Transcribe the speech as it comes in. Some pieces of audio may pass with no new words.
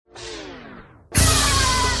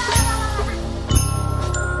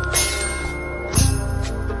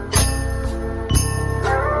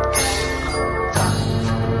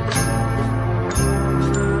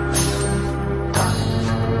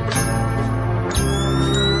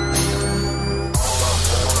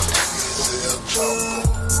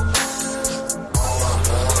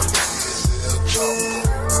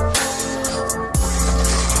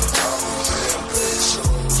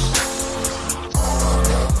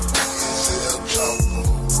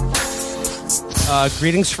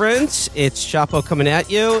Greetings, friends. It's Chapo coming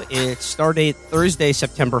at you. It's Stardate Thursday,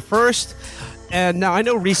 September 1st. And now I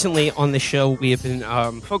know recently on the show we have been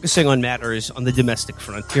focusing on matters on the domestic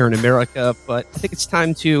front here in America, but I think it's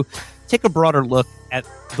time to take a broader look at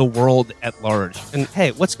the world at large. And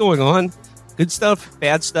hey, what's going on? Good stuff,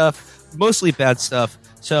 bad stuff, mostly bad stuff.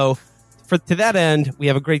 So to that end, we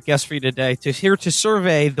have a great guest for you today here to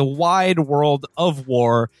survey the wide world of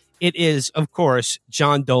war. It is, of course,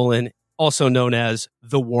 John Dolan, also known as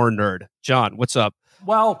the War Nerd. John, what's up?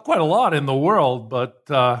 Well, quite a lot in the world, but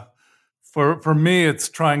for me, it's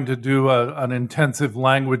trying to do an intensive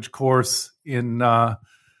language course in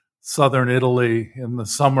southern Italy in the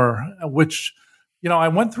summer, which, you know, I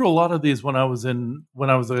went through a lot of these when I was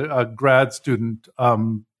a grad student,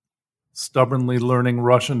 stubbornly learning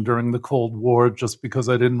Russian during the Cold War, just because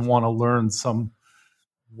I didn't want to learn some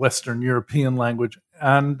Western European language.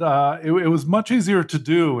 And it was much easier to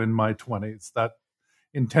do in my 20s, that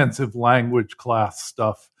intensive language class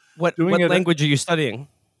stuff. What language are you studying?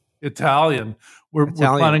 Italian. We're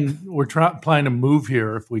planning to move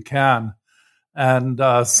here if we can. And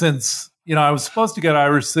since, you know, I was supposed to get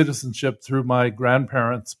Irish citizenship through my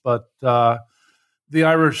grandparents, but the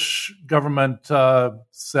Irish government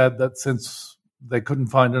said that since they couldn't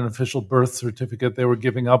find an official birth certificate, they were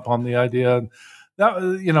giving up on the idea.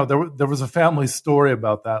 That, you know, there was a family story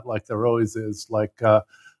about that, like there always is. Like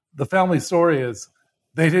the family story is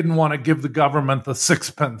they didn't want to give the government the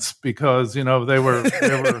sixpence because, you know, they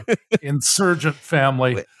were insurgent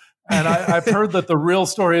family. And I've heard that the real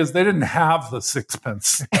story is they didn't have the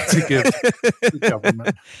sixpence to give the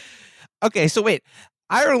government. Okay, so wait.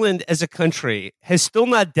 Ireland as a country has still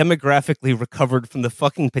not demographically recovered from the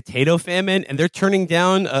fucking potato famine, and they're turning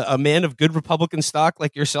down a man of good Republican stock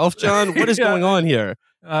like yourself, John. What is going on here?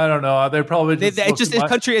 I don't know. They probably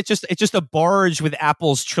it's just a barge with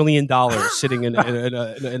Apple's $1 trillion sitting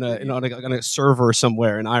on a server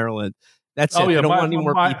somewhere in Ireland. That's it. They don't want any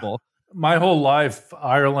more people. My whole life,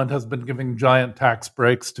 Ireland has been giving giant tax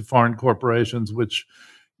breaks to foreign corporations, which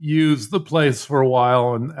use the place for a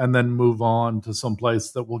while and then move on to some place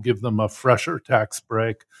that will give them a fresher tax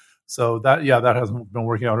break. So that hasn't been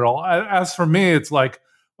working out at all. As for me, it's like,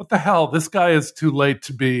 what the hell? This guy is too late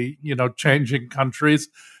to be, you know, changing countries.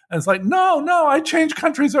 And it's like, no, I change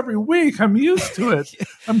countries every week. I'm used to it.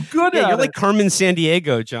 I'm good at it. You're like Carmen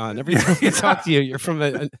Sandiego, John. Every time we talk to you, you're from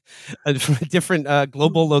a different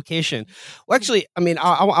global location. Well, actually, I mean,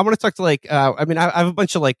 I want to talk to I have a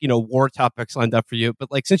bunch of war topics lined up for you.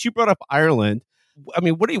 But like, since you brought up Ireland, I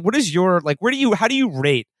mean, what is your how do you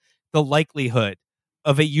rate the likelihood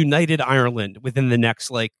of a united Ireland within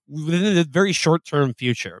the very short term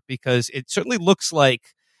future? Because it certainly looks like,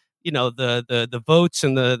 you know, the votes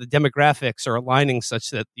and the demographics are aligning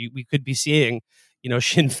such that we could be seeing, you know,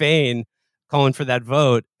 Sinn Féin calling for that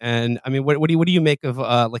vote. And I mean, what do you make of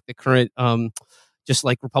the current just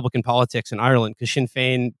like Republican politics in Ireland? Because Sinn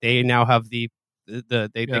Féin, they now have they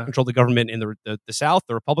control the government in the South,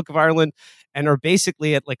 the Republic of Ireland, and are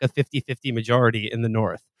basically at like a 50-50 majority in the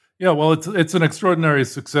North. Yeah, well, it's an extraordinary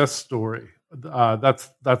success story. That's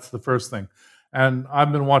the first thing, and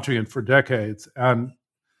I've been watching it for decades. And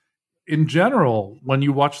in general, when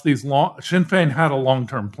you watch these Sinn Féin had a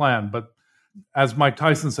long-term plan, but as Mike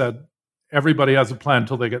Tyson said, everybody has a plan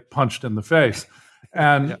until they get punched in the face.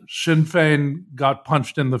 And yeah. Sinn Féin got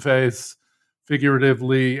punched in the face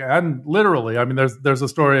figuratively and literally. I mean, there's a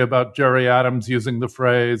story about Gerry Adams using the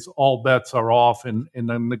phrase, all bets are off in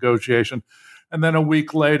a negotiation. And then a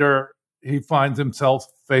week later, he finds himself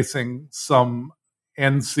facing some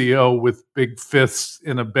NCO with big fists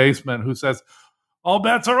in a basement who says, all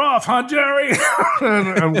bets are off, huh, Jerry?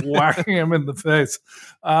 and whacking him in the face.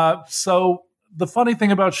 So the funny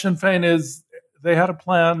thing about Sinn Féin is they had a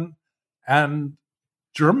plan and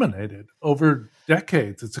germinated over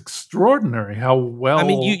decades. It's extraordinary how well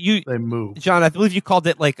they moved. John, I believe you called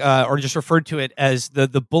it or just referred to it as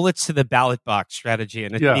the bullets to the ballot box strategy,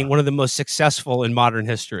 and it being one of the most successful in modern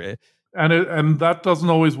history. And that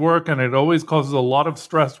doesn't always work, and it always causes a lot of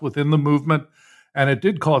stress within the movement. And it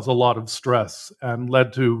did cause a lot of stress and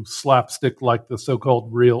led to slapstick like the so-called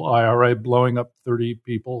real IRA blowing up 30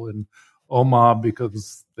 people in Omagh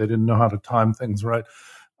because they didn't know how to time things right.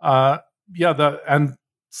 And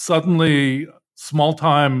suddenly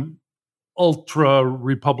small-time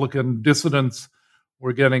ultra-Republican dissidents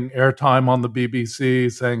were getting airtime on the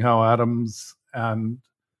BBC saying how Adams and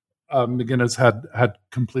McGuinness had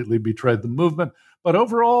completely betrayed the movement. But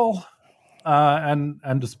overall, and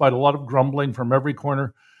despite a lot of grumbling from every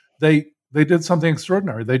corner, they did something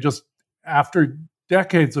extraordinary. They just, after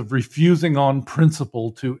decades of refusing on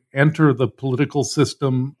principle to enter the political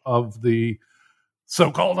system of the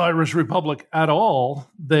so-called Irish Republic at all.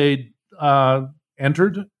 They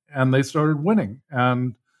entered and they started winning.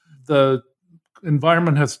 And the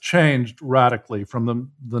environment has changed radically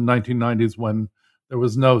from the 1990s when there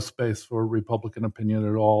was no space for Republican opinion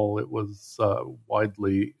at all. It was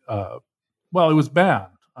widely, it was banned.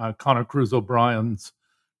 Conor Cruz O'Brien's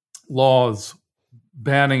laws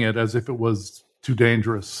banning it as if it was too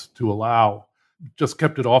dangerous to allow just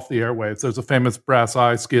kept it off the airwaves. There's a famous brass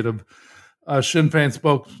eye skit of a Sinn Féin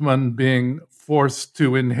spokesman being forced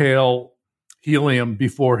to inhale helium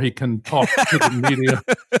before he can talk to the media.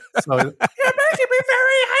 So you're making me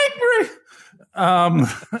very angry.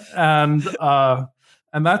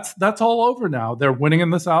 And that's all over now. They're winning in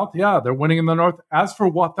the South. Yeah, they're winning in the North. As for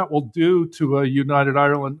what that will do to a united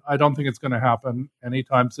Ireland, I don't think it's going to happen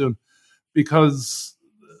anytime soon, because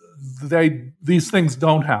these things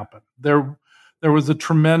don't happen. There was a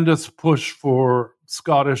tremendous push for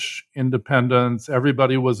Scottish independence.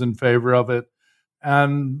 Everybody was in favor of it.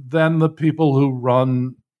 And then the people who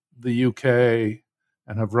run the UK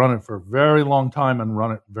and have run it for a very long time and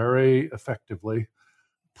run it very effectively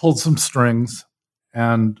pulled some strings,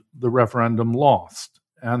 and the referendum lost.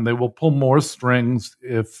 And they will pull more strings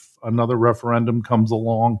if another referendum comes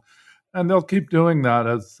along. And they'll keep doing that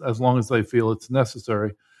as long as they feel it's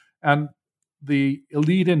necessary. And the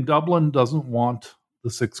elite in Dublin doesn't want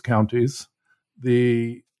the 6 counties.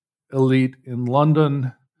 The elite in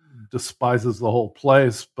London despises the whole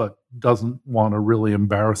place, but doesn't want a really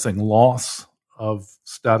embarrassing loss of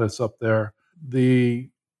status up there.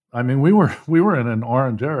 We were in an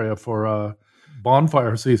orange area for a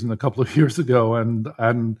bonfire season a couple of years ago,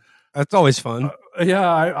 and that's always fun.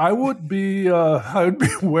 I would be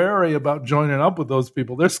wary about joining up with those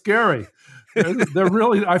people. They're scary. They're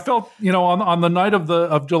really. I felt, on the night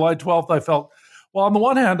of July 12th, I felt, well, on the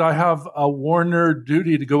one hand, I have a Warner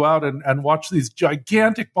duty to go out and watch these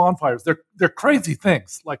gigantic bonfires. They're crazy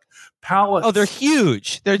things, like pallets. Oh, they're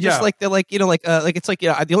huge. They're just the only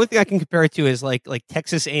thing I can compare it to is like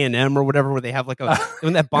Texas A&M or whatever, where they have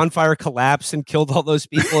when that bonfire collapsed and killed all those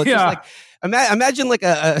people. It's just like, imagine like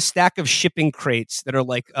a stack of shipping crates that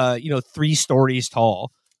are 3 stories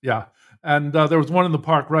tall. Yeah. And there was one in the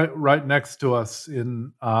park right next to us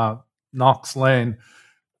in Knox Lane,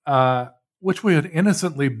 which we had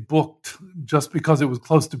innocently booked just because it was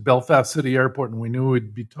close to Belfast City Airport, and we knew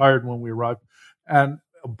we'd be tired when we arrived. And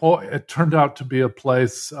it turned out to be a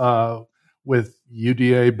place with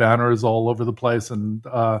UDA banners all over the place, and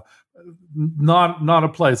not a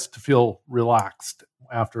place to feel relaxed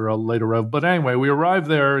after a late arrival. But anyway, we arrived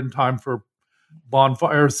there in time for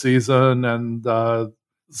bonfire season, and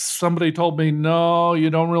somebody told me, no, you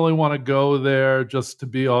don't really want to go there just to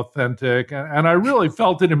be authentic. And I really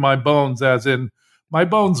felt it in my bones, as in my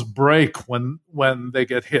bones break when they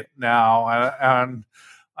get hit now. And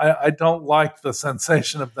I don't like the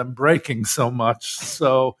sensation of them breaking so much.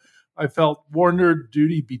 So I felt, Warner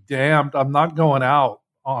duty be damned. I'm not going out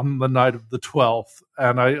on the night of the 12th.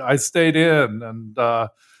 And I stayed in and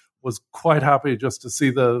was quite happy just to see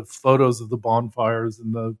the photos of the bonfires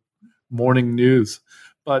in the morning news.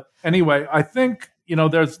 But anyway, I think,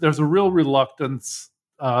 there's a real reluctance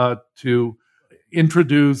to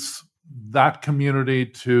introduce that community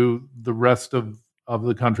to the rest of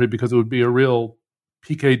the country, because it would be a real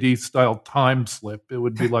PKD-style time slip. It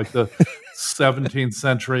would be like the 17th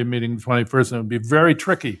century meeting the 21st, and it would be very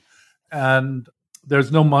tricky. And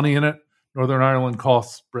there's no money in it. Northern Ireland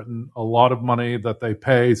costs Britain a lot of money that they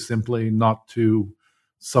pay simply not to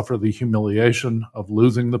suffer the humiliation of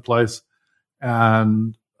losing the place.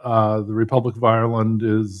 And the Republic of Ireland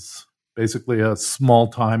is basically a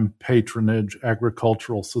small-time patronage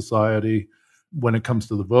agricultural society when it comes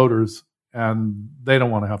to the voters, and they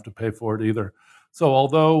don't want to have to pay for it either. So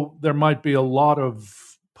although there might be a lot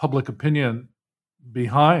of public opinion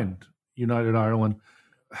behind United Ireland,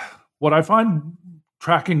 what I find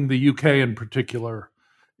tracking the UK in particular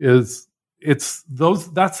is that's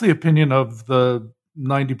the opinion of the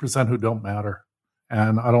 90% who don't matter.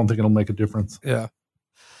 And I don't think it'll make a difference. Yeah.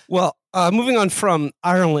 Well, moving on from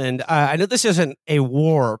Ireland, I know this isn't a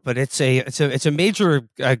war, but it's a major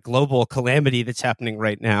global calamity that's happening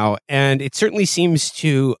right now, and it certainly seems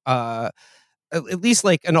to at least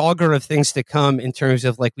like an augur of things to come, in terms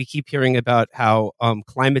of, like, we keep hearing about how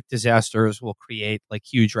climate disasters will create like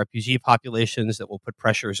huge refugee populations that will put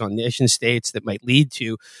pressures on nation states that might lead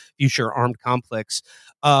to future armed conflicts.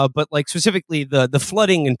 But like specifically the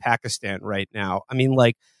flooding in Pakistan right now, I mean,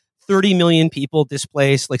 like 30 million people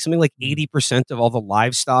displaced, like something like 80% of all the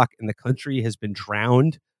livestock in the country has been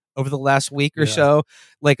drowned over the last week or so.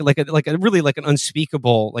 Like a really like an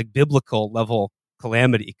unspeakable, like biblical level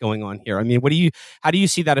calamity going on here. I mean, how do you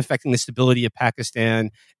see that affecting the stability of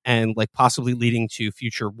Pakistan and like possibly leading to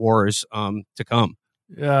future wars to come?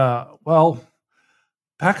 Yeah, well,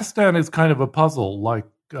 Pakistan is kind of a puzzle. Like,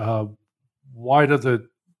 why does it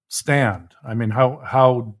stand? I mean,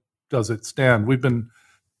 how does it stand? We've been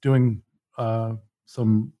doing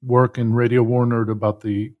some work in Radio Warner about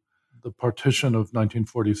the partition of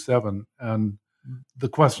 1947, and the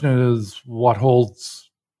question is, what holds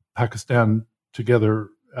Pakistan together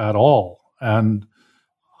at all? And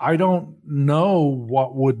I don't know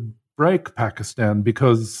what would break Pakistan,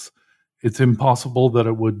 because it's impossible that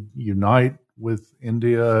it would unite with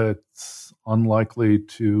India. It's unlikely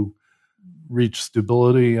to reach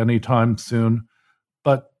stability anytime soon.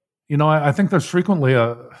 But, I think there's frequently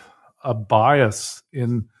a bias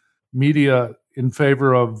in media in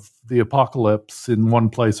favor of the apocalypse in one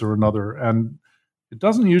place or another. And it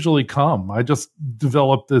doesn't usually come. I just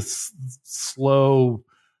developed this slow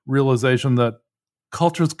realization that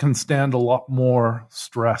cultures can stand a lot more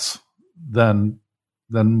stress than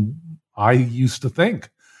I used to think.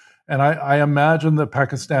 And I imagine that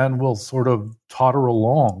Pakistan will sort of totter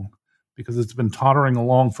along, because it's been tottering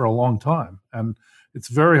along for a long time. And it's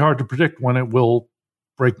very hard to predict when it will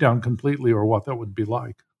break down completely or what that would be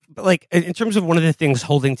like. But like in terms of one of the things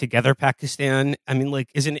holding together Pakistan, I mean, like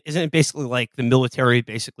isn't it basically like the military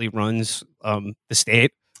basically runs the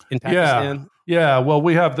state in Pakistan? Yeah. Well,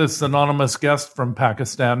 we have this anonymous guest from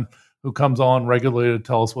Pakistan who comes on regularly to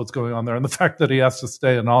tell us what's going on there, and the fact that he has to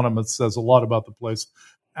stay anonymous says a lot about the place.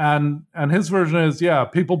 And his version is,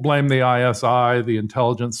 people blame the ISI, the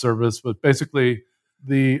intelligence service, but basically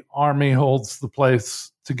the army holds the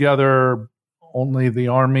place together. Only the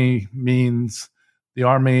army means the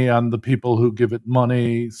army and the people who give it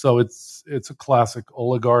money. So it's a classic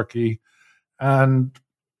oligarchy. And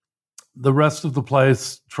the rest of the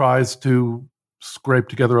place tries to scrape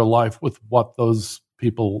together a life with what those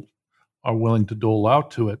people are willing to dole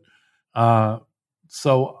out to it. The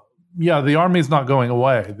army is not going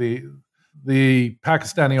away. The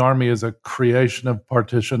Pakistani army is a creation of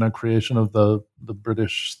partition, a creation of the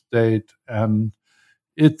British state, and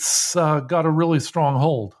it's got a really strong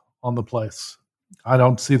hold on the place. I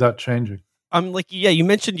don't see that changing. You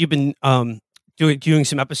mentioned you've been doing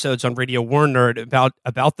some episodes on Radio Warner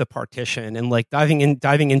about the partition, and like diving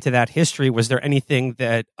into that history. Was there anything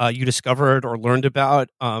that you discovered or learned about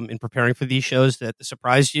in preparing for these shows that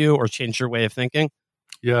surprised you or changed your way of thinking?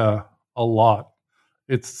 Yeah, a lot.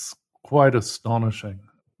 It's quite astonishing.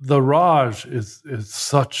 The Raj is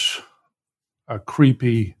such a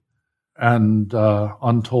creepy and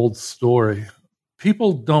untold story.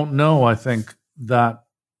 People don't know, I think, that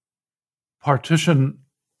partition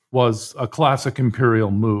was a classic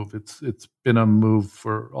imperial move. It's been a move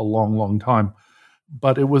for a long, long time,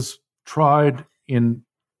 but it was tried in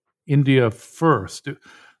India first.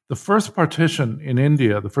 The first partition in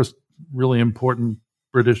India, the first really important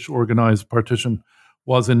British organized partition,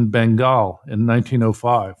 was in Bengal in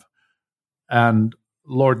 1905. And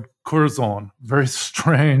Lord Curzon, very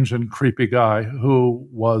strange and creepy guy who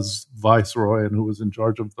was viceroy and who was in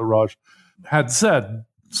charge of the Raj, had said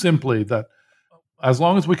simply that as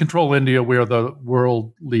long as we control India, we are the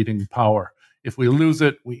world leading power. If we lose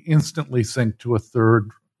it, we instantly sink to a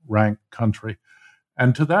third-ranked country.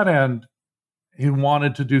 And to that end, he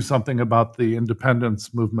wanted to do something about the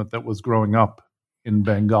independence movement that was growing up in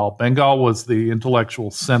Bengal. Bengal was the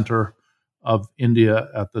intellectual center of India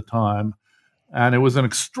at the time, and it was an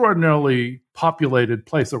extraordinarily populated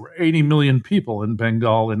place. There were 80 million people in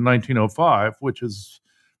Bengal in 1905, which is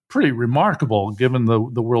pretty remarkable given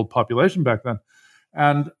the world population back then.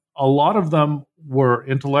 And a lot of them were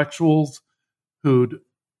intellectuals who'd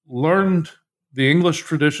learned the English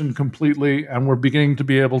tradition completely and were beginning to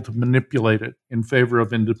be able to manipulate it in favor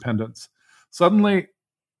of independence. Suddenly,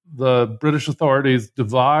 the British authorities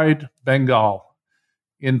divide Bengal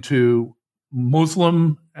into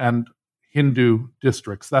Muslim and Hindu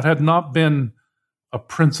districts. That had not been a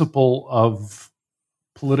principle of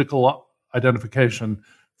political identification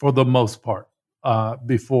for the most part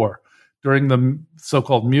before. During the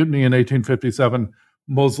so-called mutiny in 1857,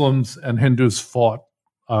 Muslims and Hindus fought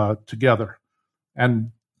together.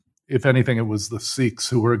 And if anything, it was the Sikhs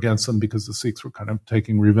who were against them because the Sikhs were kind of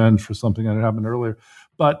taking revenge for something that had happened earlier.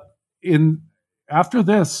 But after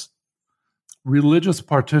this, religious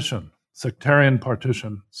partition, sectarian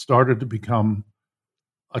partition, started to become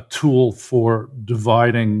a tool for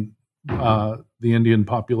dividing the Indian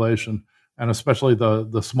population, and especially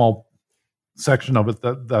the small section of it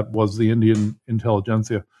that was the Indian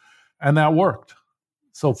intelligentsia. And that worked.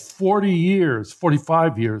 So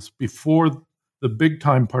 45 years before the big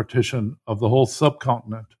time partition of the whole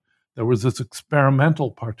subcontinent, there was this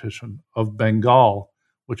experimental partition of Bengal,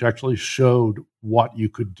 which actually showed what you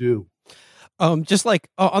could do. Just like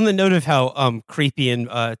on the note of how creepy and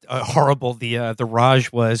horrible the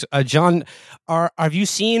Raj was, John, have you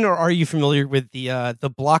seen or are you familiar with the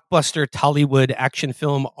blockbuster Tollywood action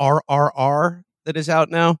film RRR that is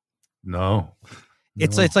out now? No.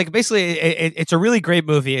 It's like basically it's a really great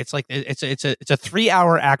movie. It's like it's a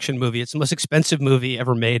 3-hour action movie. It's the most expensive movie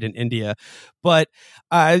ever made in India. But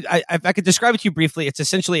if I could describe it to you briefly, it's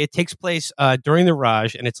essentially it takes place during the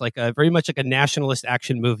Raj, and it's like very much like a nationalist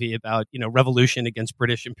action movie about revolution against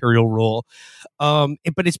British imperial rule. But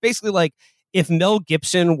it's basically like if Mel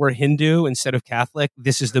Gibson were Hindu instead of Catholic,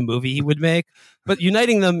 this is the movie he would make. But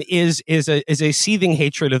uniting them is a seething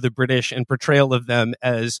hatred of the British and portrayal of them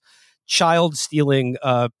as child stealing,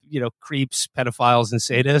 creeps, pedophiles, and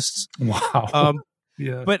sadists. Wow.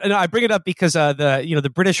 Yeah. But no, I bring it up because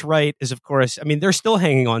the British right is, of course, I mean, they're still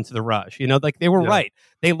hanging on to the Raj. Like they were right.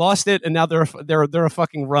 They lost it, and now they're a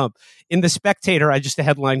fucking rump. In The Spectator, I just a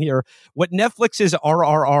headline here: what Netflix's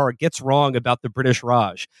RRR gets wrong about the British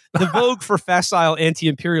Raj. The vogue for facile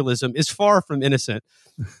anti-imperialism is far from innocent.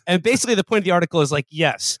 And basically, the point of the article is like,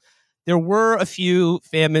 yes, there were a few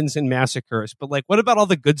famines and massacres, but like, what about all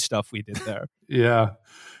the good stuff we did there? Yeah.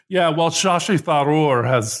 Well, Shashi Tharoor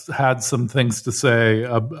has had some things to say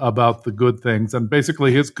about the good things, and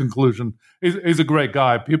basically his conclusion. He's a great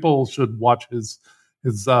guy. People should watch his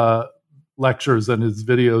lectures and his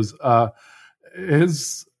videos.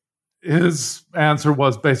 His answer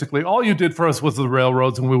was basically, all you did for us was the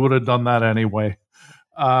railroads, and we would have done that anyway.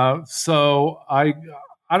 So I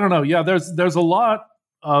don't know. Yeah, there's a lot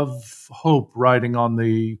of hope riding on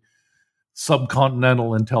the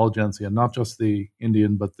subcontinental intelligentsia, not just the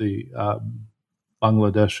Indian, but the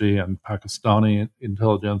Bangladeshi and Pakistani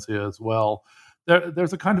intelligentsia as well.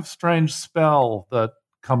 There's a kind of strange spell that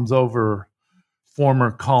comes over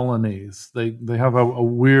former colonies. They have a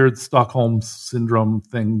weird Stockholm syndrome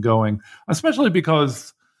thing going, especially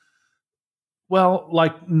because, well,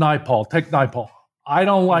 like Naipaul. Take Naipaul. I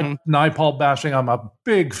don't like Naipaul bashing. I'm a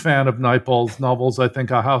big fan of Naipaul's novels. I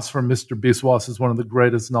think A House for Mr. Biswas is one of the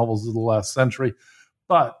greatest novels of the last century.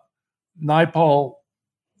 But Naipaul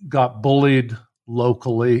got bullied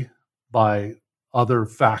locally by other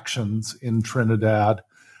factions in Trinidad,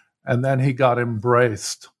 and then he got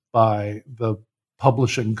embraced by the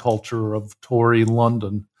publishing culture of Tory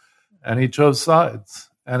London, and he chose sides.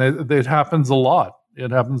 And it happens a lot.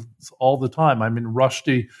 It happens all the time. I mean,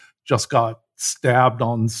 Rushdie just got stabbed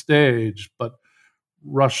on stage, but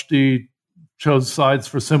Rushdie chose sides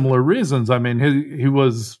for similar reasons. I mean, he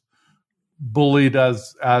was bullied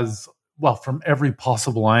as well from every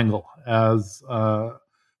possible angle as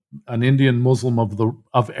an Indian Muslim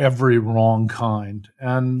of every wrong kind,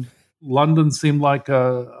 and London seemed like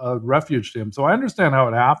a refuge to him. So I understand how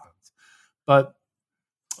it happens, but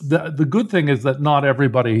the good thing is that not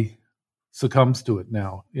everybody succumbs to it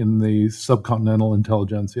now in the subcontinental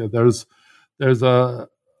intelligentsia. There's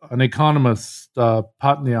an economist,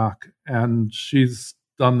 Patniak, and she's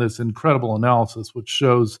done this incredible analysis which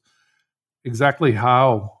shows exactly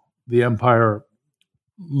how the empire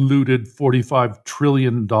looted $45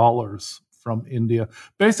 trillion from India,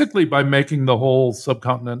 basically by making the whole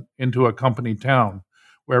subcontinent into a company town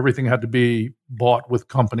where everything had to be bought with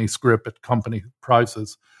company scrip at company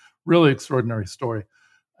prices. Really extraordinary story.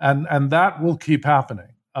 And that will keep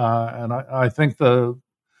happening. And I think the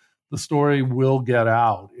story will get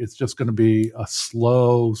out. It's just going to be a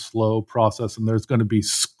slow process, and there's going to be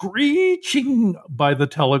screeching by the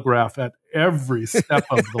telegraph at every step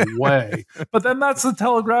of the way. But then that's the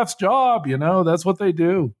telegraph's job, that's what they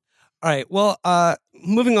do. All right. Well,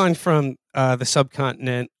 moving on from the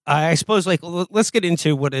subcontinent, I suppose, like, let's get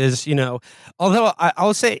into what is, although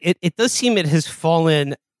I'll say it does seem it has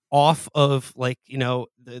fallen off of, like,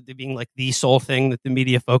 the being like the sole thing that the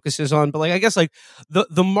media focuses on. But like, I guess like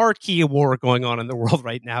the marquee war going on in the world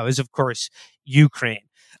right now is, of course, Ukraine.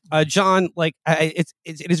 John, like, it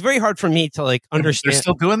is very hard for me to like understand. They're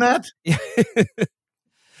still doing that?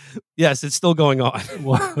 Yes, it's still going on.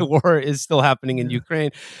 The war is still happening in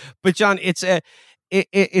Ukraine. But John, it's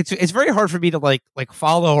very hard for me to like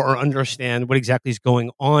follow or understand what exactly is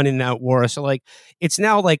going on in that war. So like, it's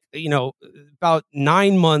now like, about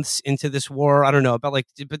 9 months into this war. I don't know, about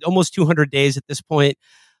but almost 200 days at this point.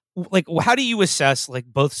 Like, how do you assess like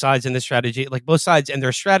both sides in the strategy, like both sides and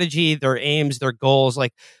their strategy, their aims, their goals,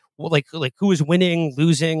 like who is winning,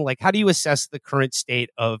 losing? Like, how do you assess the current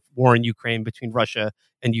state of war in Ukraine between Russia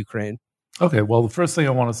and Ukraine? Okay, well, the first thing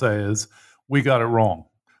I want to say is we got it wrong.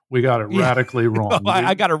 We got it radically wrong.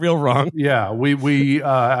 I got it real wrong. Yeah, we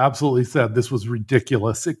absolutely said this was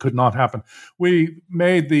ridiculous. It could not happen. We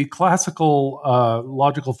made the classical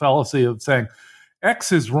logical fallacy of saying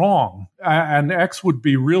X is wrong, and X would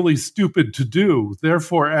be really stupid to do.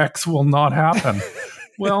 Therefore, X will not happen.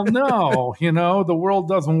 Well, no, the world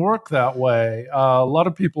doesn't work that way. A lot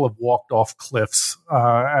of people have walked off cliffs,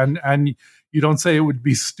 and you don't say it would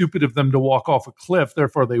be stupid of them to walk off a cliff,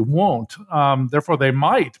 therefore they won't. Therefore they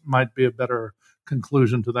might be a better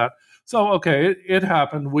conclusion to that. So, okay, it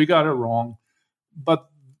happened. We got it wrong. But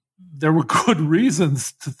there were good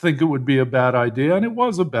reasons to think it would be a bad idea, and it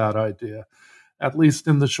was a bad idea, at least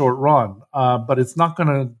in the short run. But it's not going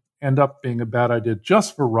to end up being a bad idea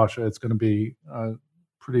just for Russia. It's going to be a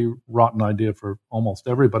pretty rotten idea for almost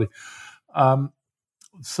everybody.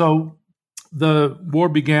 So the war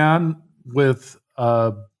began with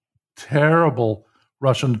a terrible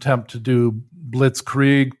Russian attempt to do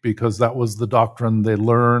blitzkrieg, because that was the doctrine they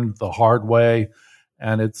learned the hard way,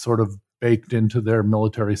 and it's sort of baked into their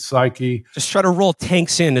military psyche. Just try to roll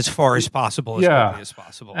tanks in as far as possible, as quickly as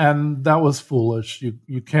possible. And that was foolish.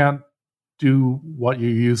 You can't do what you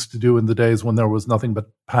used to do in the days when there was nothing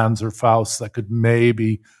but Panzerfaust that could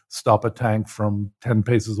maybe stop a tank from 10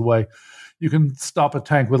 paces away. You can stop a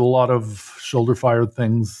tank with a lot of shoulder-fired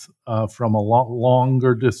things from a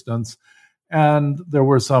longer distance. And there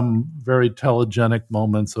were some very telegenic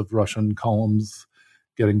moments of Russian columns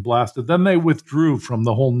getting blasted. Then they withdrew from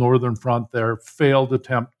the whole northern front, their failed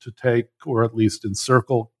attempt to take, or at least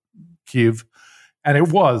encircle, Kyiv. And it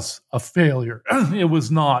was a failure. It was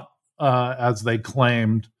not, as they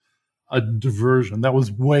claimed, a diversion. That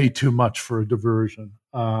was way too much for a diversion.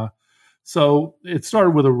 So it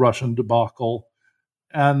started with a Russian debacle,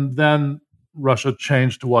 and then Russia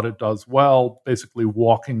changed to what it does well, basically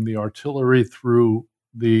walking the artillery through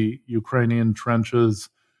the Ukrainian trenches,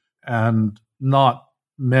 and not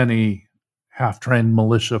many half-trained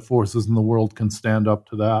militia forces in the world can stand up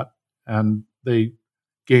to that, and they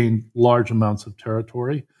gained large amounts of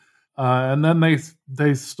territory. And then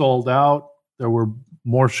they stalled out. There were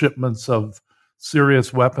more shipments of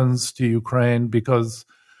serious weapons to Ukraine, because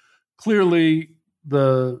clearly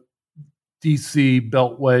the DC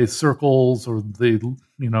Beltway circles, or the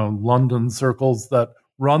London circles that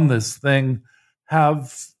run this thing,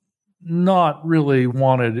 have not really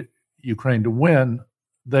wanted Ukraine to win.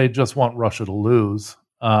 They just want Russia to lose.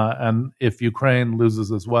 And if Ukraine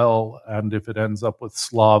loses as well, and if it ends up with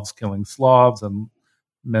Slavs killing Slavs and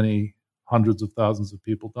many hundreds of thousands of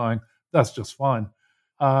people dying, that's just fine.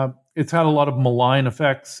 It's had a lot of malign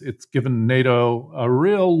effects. It's given NATO a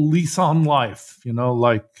real lease on life,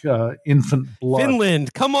 like infant blood.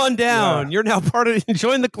 Finland, come on down. Yeah. You're now part of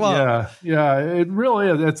join the club. Yeah, it really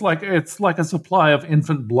is. It's like a supply of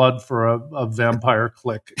infant blood for a vampire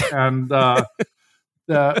clique. And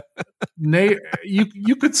you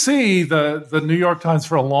could see the New York Times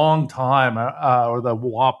for a long time, or the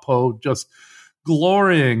WAPO, just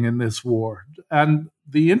glorying in this war. And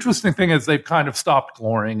the interesting thing is they've kind of stopped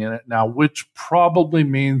glorying in it now, which probably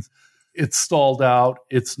means it's stalled out.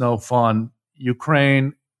 It's no fun.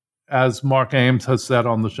 Ukraine, as Mark Ames has said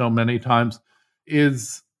on the show many times,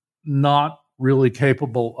 is not really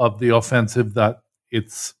capable of the offensive that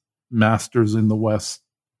its masters in the West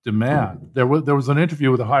demand. There was an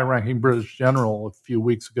interview with a high-ranking British general a few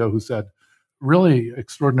weeks ago who said, really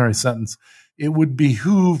extraordinary sentence, it would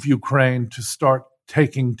behoove Ukraine to start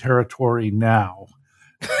taking territory now.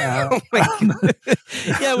 Yeah,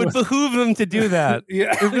 it would behoove them to do that.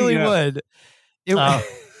 Yeah, it really would.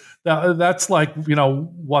 That's like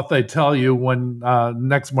what they tell you when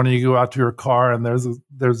next morning you go out to your car and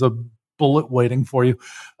there's a bullet waiting for you,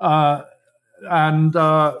 and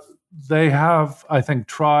they have, I think,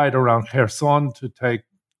 tried around Kherson to take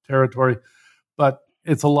territory, but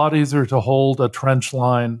it's a lot easier to hold a trench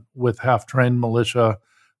line with half-trained militia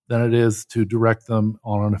than it is to direct them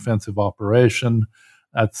on an offensive operation.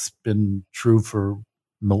 That's been true for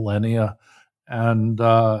millennia. And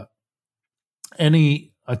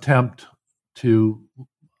any attempt to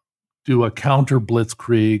do a counter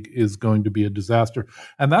blitzkrieg is going to be a disaster.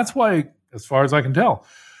 And that's why, as far as I can tell,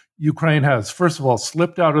 Ukraine has, first of all,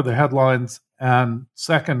 slipped out of the headlines. And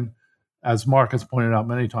second, as Mark has pointed out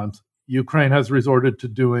many times, Ukraine has resorted to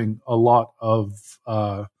doing a lot of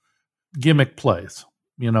gimmick plays,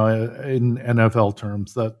 in NFL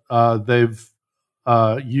terms, that they've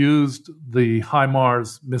used the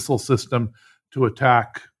HIMARS missile system to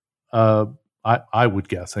attack, I would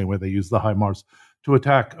guess anyway, they used the HIMARS to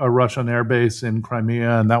attack a Russian airbase in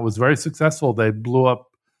Crimea, and that was very successful. They blew up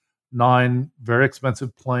 9 very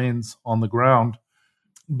expensive planes on the ground,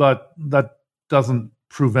 but that doesn't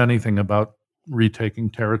prove anything about retaking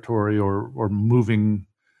territory or moving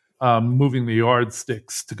the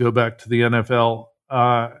yardsticks to go back to the NFL.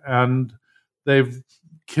 And they've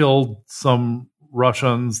killed some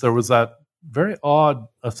Russians. There was that very odd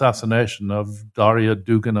assassination of Daria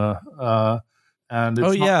Dugina. And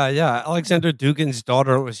it's yeah. Alexander Dugin's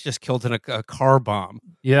daughter was just killed in a car bomb.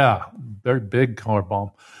 Yeah, very big car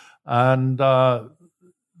bomb. And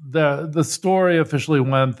the story officially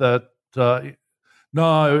went that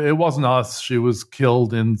no, it wasn't us. She was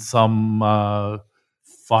killed in some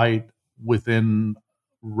fight within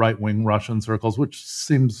right-wing Russian circles, which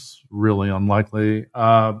seems really unlikely.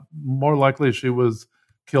 More likely, she was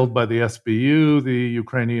killed by the SBU, the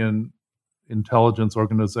Ukrainian intelligence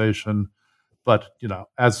organization. But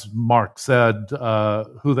as Mark said,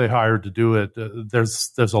 who they hired to do it,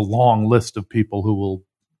 there's a long list of people who will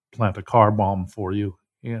plant a car bomb for you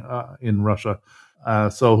in Russia.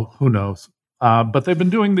 So who knows? But they've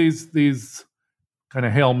been doing these kind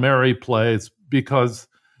of Hail Mary plays because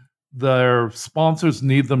their sponsors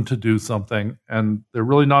need them to do something, and they're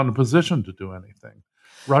really not in a position to do anything.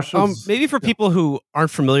 Russia's maybe for people who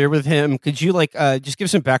aren't familiar with him, could you just give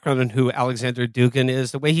some background on who Alexander Dugin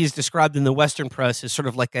is? The way he's described in the Western press is sort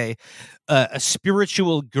of like a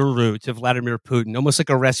spiritual guru to Vladimir Putin, almost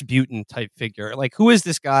like a Rasputin type figure. Like, who is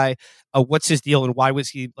this guy? What's his deal, and why was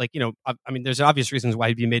he I mean, there's obvious reasons why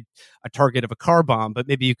he'd be made a target of a car bomb, but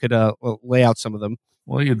maybe you could lay out some of them.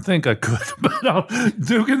 Well, you'd think I could, but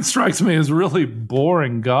Dugin strikes me as a really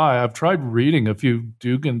boring guy. I've tried reading a few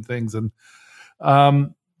Dugin things, and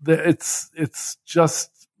it's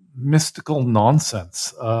just mystical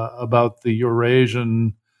nonsense about the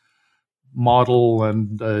Eurasian model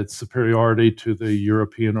and its superiority to the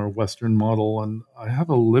European or Western model, and I have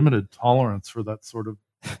a limited tolerance for that sort of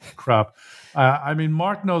crap. I mean,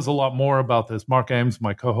 Mark knows a lot more about this. Mark Ames,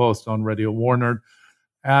 my co-host on Radio War Nerd,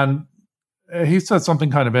 and he said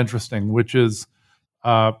something kind of interesting, which is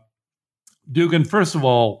Dugin, first of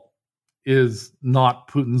all, is not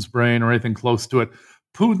Putin's brain or anything close to it.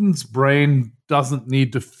 Putin's brain doesn't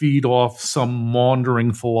need to feed off some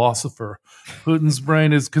maundering philosopher. Putin's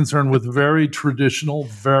brain is concerned with very traditional,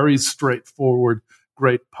 very straightforward,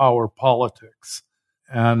 great power politics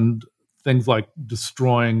and things like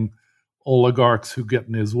destroying oligarchs who get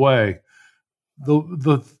in his way.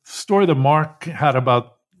 The story that Mark had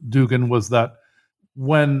about Dugin was that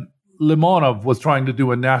when Limonov was trying to do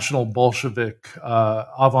a national Bolshevik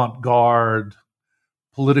avant-garde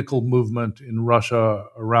political movement in Russia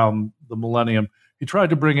around the millennium, he tried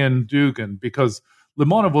to bring in Dugin because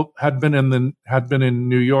Limonov had been in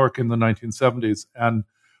New York in the 1970s and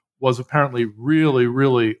was apparently really,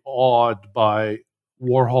 really awed by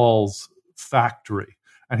Warhol's factory.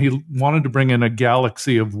 And he wanted to bring in a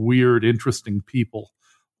galaxy of weird, interesting people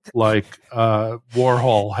like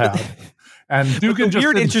Warhol had. And Dugin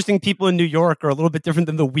weird, interesting people in New York are a little bit different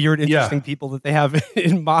than the weird, interesting people that they have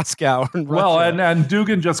in Moscow and Russia. Well, and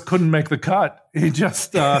Dugin just couldn't make the cut. He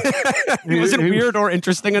just he wasn't weird or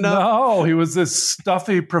interesting enough. No, he was this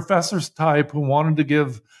stuffy professor's type who wanted to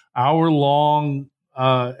give hour-long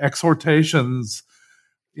exhortations.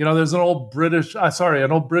 There's an old British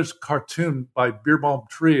cartoon by Beerbohm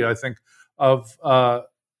Tree, I think, of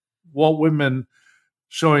Walt Whitman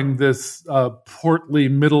showing this portly,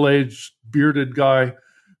 middle-aged, bearded guy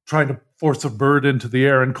trying to force a bird into the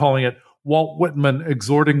air and calling it Walt Whitman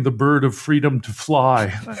exhorting the bird of freedom to fly.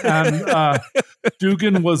 And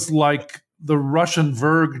Dugin was like the Russian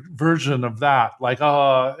version of that, like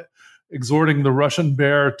exhorting the Russian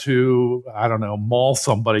bear to, I don't know, maul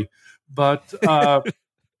somebody. But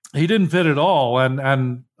he didn't fit at all.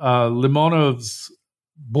 And Limonov's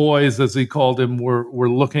boys, as he called him, were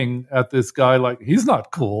looking at this guy like, he's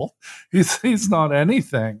not cool. He's not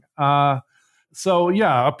anything. So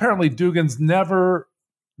yeah, apparently Dugin's never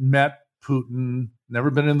met Putin, never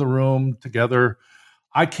been in the room together.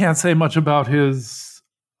 I can't say much about his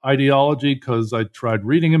ideology because I tried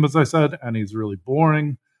reading him, as I said, and he's really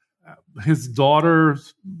boring. His daughter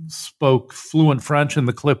spoke fluent French in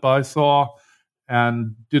the clip I saw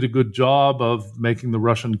and did a good job of making the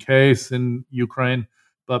Russian case in Ukraine.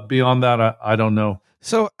 But beyond that, I don't know.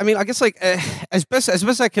 So, I mean, I guess as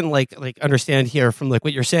best I can understand here from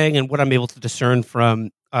what you're saying and what I'm able to discern from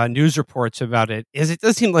news reports about it is, it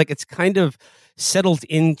does seem like it's kind of settled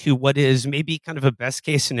into what is maybe kind of a best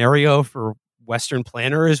case scenario for Western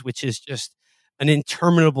planners, which is just an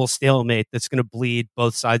interminable stalemate that's going to bleed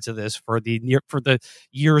both sides of this for the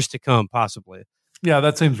years to come, possibly. Yeah,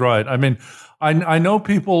 that seems right. I mean, I know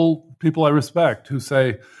people I respect who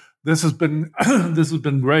say this has been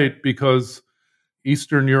great because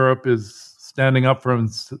Eastern Europe is standing up for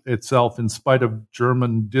itself in spite of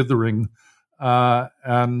German dithering. Well,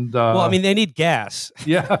 I mean, they need gas.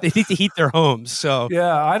 Yeah. They need to heat their homes. So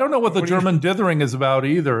yeah, I don't know what the German dithering is about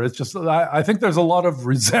either. It's just I think there's a lot of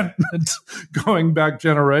resentment going back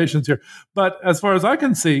generations here. But as far as I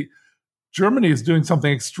can see, Germany is doing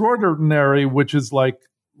something extraordinary, which is like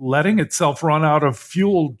letting itself run out of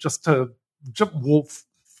fuel just to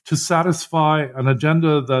satisfy an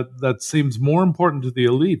agenda that seems more important to the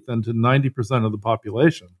elite than to 90% of the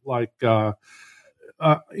population. Like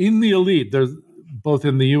in the elite, there's both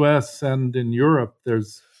in the U.S. and in Europe,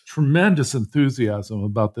 there's tremendous enthusiasm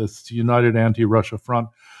about this united anti-Russia front,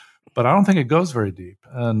 but I don't think it goes very deep.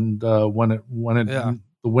 And when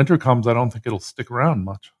the winter comes, I don't think it'll stick around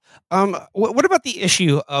much. What about the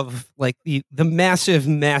issue of like the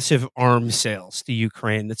massive arms sales to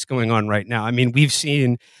Ukraine that's going on right now? I mean, we've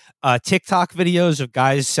seen TikTok videos of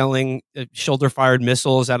guys selling shoulder-fired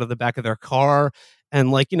missiles out of the back of their car,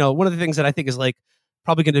 and like one of the things that I think is like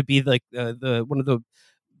probably going to be like the one of the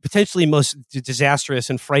potentially most disastrous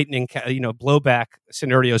and frightening, blowback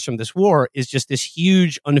scenarios from this war is just this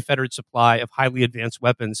huge unfettered supply of highly advanced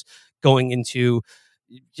weapons going into,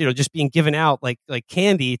 just being given out like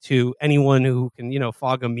candy to anyone who can,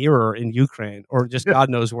 fog a mirror in Ukraine or just God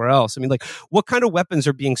knows where else. I mean, like, what kind of weapons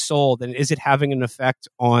are being sold, and is it having an effect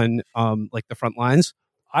on like the front lines?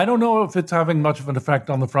 I don't know if it's having much of an effect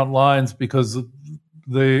on the front lines because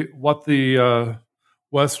what the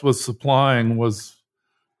West was supplying was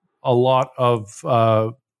a lot of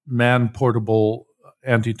man-portable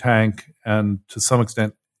anti-tank and to some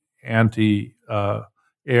extent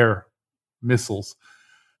anti-air missiles.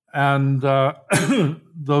 And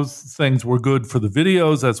those things were good for the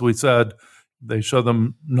videos, as we said. They show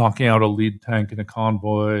them knocking out a lead tank in a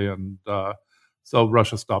convoy, and so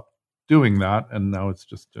Russia stopped doing that, and now it's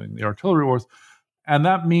just doing the artillery wars. And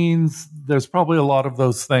that means there's probably a lot of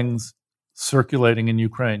those things circulating in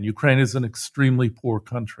Ukraine. Ukraine is an extremely poor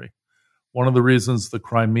country. One of the reasons the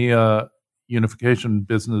Crimea unification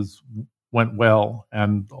business went well,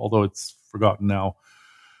 and although it's forgotten now,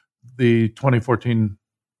 the 2014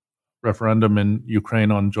 referendum in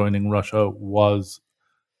Ukraine on joining Russia was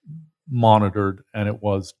monitored, and it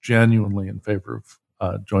was genuinely in favor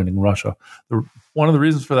of joining Russia. One of the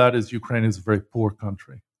reasons for that is Ukraine is a very poor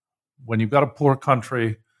country. When you've got a poor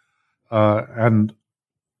country and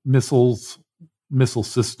missile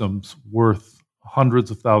systems worth hundreds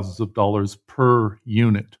of thousands of dollars per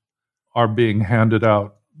unit are being handed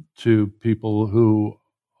out to people who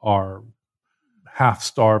are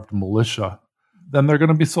half-starved militia, then they're going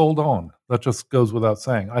to be sold on. That just goes without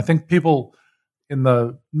saying. I think people in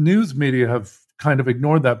the news media have kind of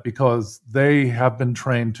ignored that because they have been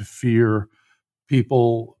trained to fear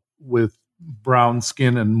people with brown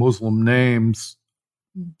skin and Muslim names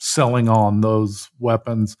selling on those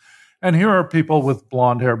weapons. And here are people with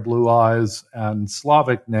blonde hair, blue eyes, and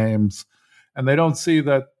Slavic names, and they don't see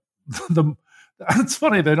that it's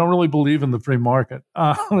funny, they don't really believe in the free market.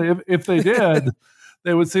 If they did,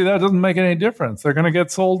 they would see that doesn't make any difference. They're going to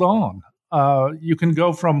get sold on. You can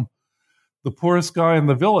go from the poorest guy in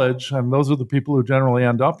the village, and those are the people who generally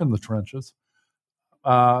end up in the trenches,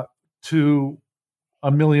 to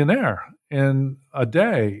a millionaire in a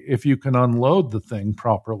day if you can unload the thing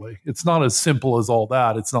properly. It's not as simple as all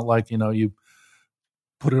that. It's not like, you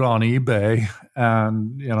put it on eBay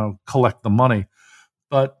and, collect the money.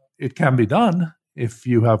 But it can be done if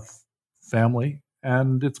you have family,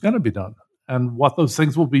 and it's going to be done. And what those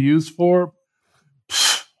things will be used for,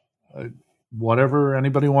 whatever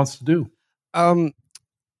anybody wants to do.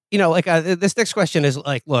 This next question is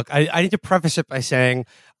like, look, I need to preface it by saying,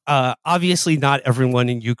 obviously not everyone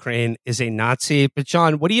in Ukraine is a Nazi, but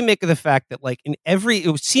John, what do you make of the fact that like in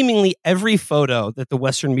seemingly every photo that the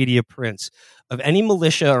Western media prints of any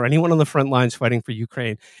militia or anyone on the front lines fighting for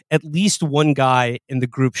Ukraine, at least one guy in the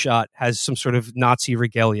group shot has some sort of Nazi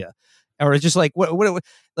regalia? Or just like what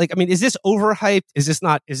like, I mean, is this overhyped? Is this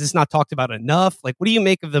not talked about enough? Like, what do you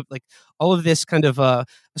make of all of this kind of a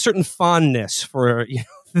certain fondness for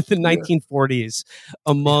the 1940s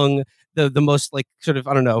among the most like sort of,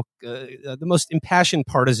 I don't know, the most impassioned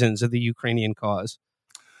partisans of the Ukrainian cause?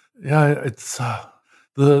 Yeah, it's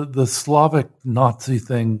the Slavic Nazi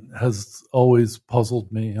thing has always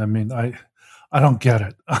puzzled me. I mean, I don't get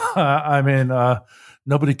it. I mean,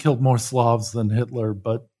 nobody killed more Slavs than Hitler,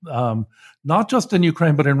 but not just in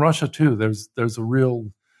Ukraine, but in Russia too. There's a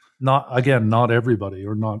real, not everybody,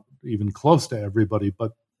 or not even close to everybody,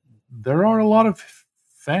 but there are a lot of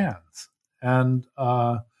fans, and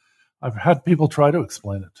I've had people try to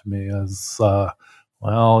explain it to me as,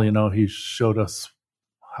 he showed us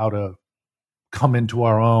how to come into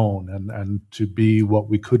our own and to be what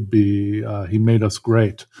we could be. He made us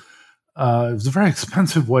great. It was a very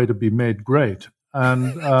expensive way to be made great.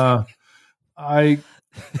 And I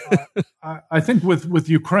think with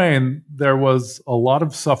Ukraine, there was a lot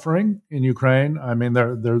of suffering in Ukraine. I mean,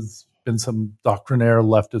 there's been some doctrinaire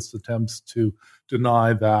leftist attempts to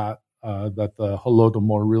deny that the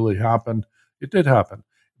Holodomor really happened. It did happen,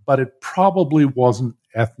 but it probably wasn't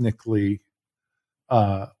ethnically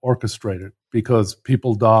orchestrated, because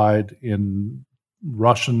people died in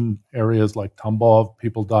Russian areas like Tambov.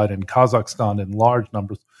 People died in Kazakhstan in large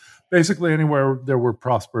numbers. Basically, anywhere there were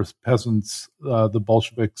prosperous peasants, the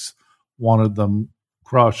Bolsheviks wanted them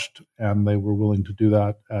crushed, and they were willing to do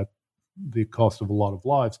that at the cost of a lot of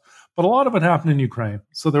lives. But a lot of it happened in Ukraine.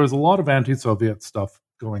 So there was a lot of anti-Soviet stuff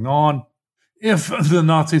going on. If the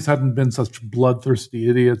Nazis hadn't been such bloodthirsty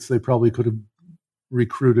idiots, they probably could have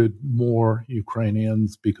recruited more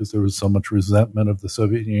Ukrainians, because there was so much resentment of the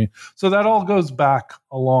Soviet Union. So that all goes back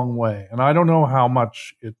a long way. And I don't know how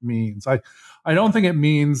much it means. I don't think it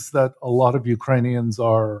means that a lot of Ukrainians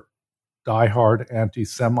are diehard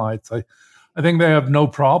anti-Semites. I think they have no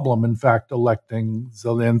problem, in fact, electing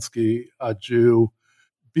Zelensky, a Jew,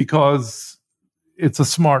 because it's a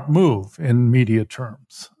smart move in media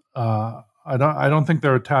terms. I don't think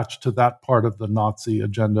they're attached to that part of the Nazi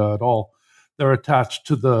agenda at all. They're attached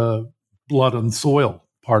to the blood and soil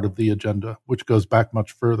part of the agenda, which goes back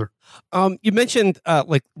much further. You mentioned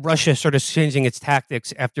like Russia sort of changing its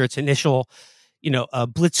tactics after its initial,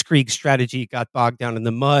 blitzkrieg strategy got bogged down in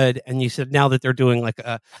the mud, and you said now that they're doing like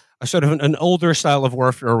a sort of an older style of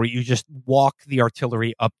warfare where you just walk the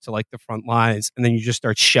artillery up to like the front lines, and then you just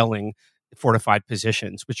start shelling fortified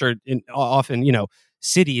positions, which are often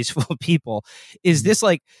cities full of people. Is this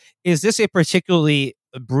a particularly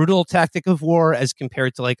brutal tactic of war as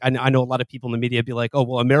compared to, like, I know a lot of people in the media be like, oh,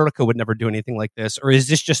 well, America would never do anything like this, or is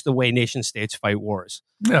this just the way nation states fight wars?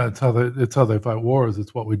 Yeah, it's how they fight wars.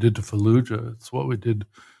 It's what we did to Fallujah. It's what we did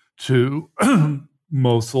to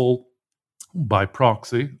Mosul by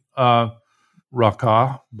proxy,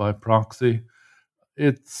 Raqqa by proxy.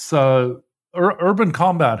 It's urban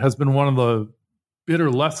combat has been one of the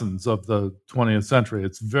bitter lessons of the 20th century.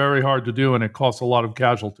 It's very hard to do, and it costs a lot of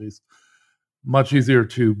casualties. Much easier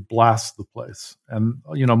to blast the place. And,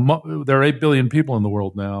 there are 8 billion people in the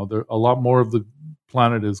world now. A lot more of the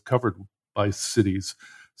planet is covered by cities.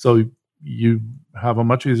 So you have a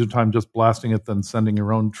much easier time just blasting it than sending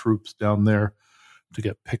your own troops down there to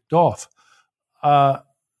get picked off.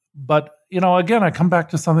 But, again, I come back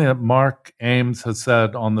to something that Mark Ames has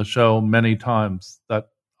said on the show many times, that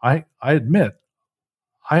I admit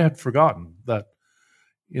I had forgotten that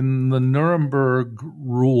in the Nuremberg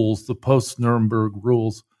rules, the post-Nuremberg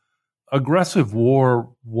rules, aggressive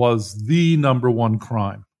war was the number one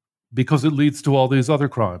crime, because it leads to all these other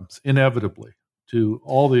crimes, inevitably, to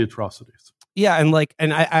all the atrocities. Yeah,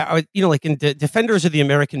 and I like in defenders of the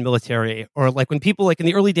American military, or like when people, like in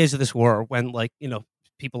the early days of this war, when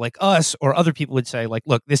people like us or other people would say, like,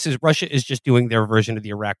 look, Russia is just doing their version of the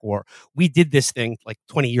Iraq war. We did this thing like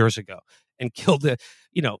 20 years ago and killed or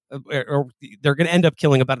they're going to end up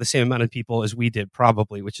killing about the same amount of people as we did,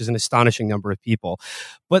 probably, which is an astonishing number of people.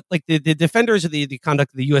 But like the defenders of the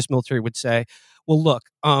conduct of the U.S. military would say, well, look,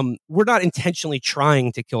 we're not intentionally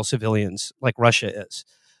trying to kill civilians like Russia is.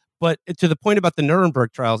 But to the point about the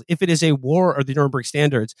Nuremberg trials, if it is a war, or the Nuremberg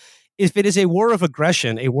standards, if it is a war of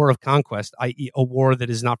aggression, a war of conquest, i.e. a war that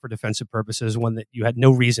is not for defensive purposes, one that you had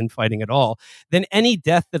no reason fighting at all, then any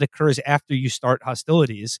death that occurs after you start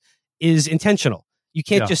hostilities is intentional. You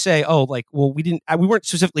can't just say, oh, like, well, we weren't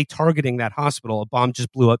specifically targeting that hospital. A bomb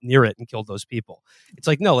just blew up near it and killed those people. It's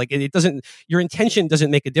like, no, like it doesn't, your intention doesn't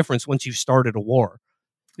make a difference once you've started a war.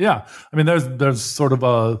 Yeah. I mean, there's sort of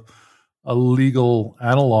a legal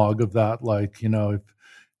analog of that. Like,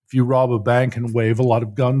 if you rob a bank and wave a lot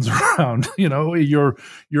of guns around, you're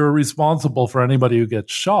responsible for anybody who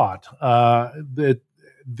gets shot. The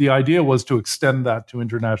idea was to extend that to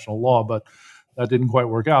international law, but that didn't quite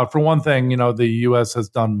work out. For one thing, the U.S. has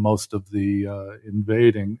done most of the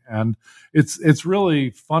invading, and it's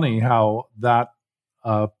really funny how that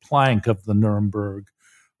plank of the Nuremberg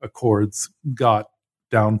Accords got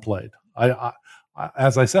downplayed. I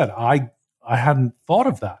as I said, I hadn't thought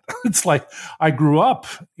of that. It's like I grew up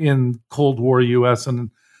in Cold War U.S.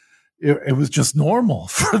 and it was just normal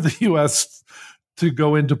for the U.S. to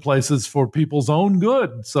go into places for people's own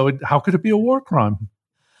good. So how could it be a war crime?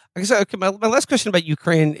 I guess my last question about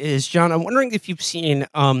Ukraine is, John, I'm wondering if you've seen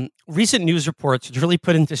recent news reports which really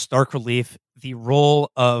put into stark relief the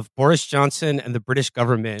role of Boris Johnson and the British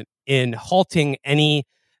government in halting any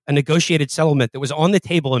a negotiated settlement that was on the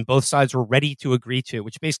table and both sides were ready to agree to,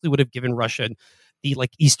 which basically would have given Russia the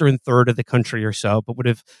like eastern third of the country or so, but would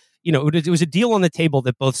have, it was a deal on the table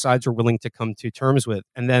that both sides were willing to come to terms with.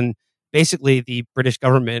 And then basically the British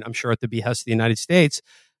government, I'm sure at the behest of the United States,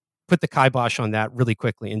 put the kibosh on that really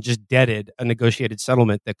quickly and just deaded a negotiated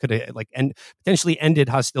settlement that could have potentially ended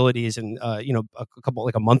hostilities and a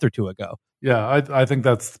month or two ago. Yeah, I think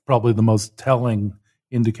that's probably the most telling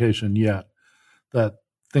indication yet that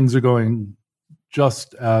things are going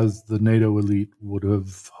just as the NATO elite would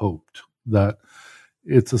have hoped, that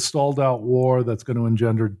it's a stalled out war that's going to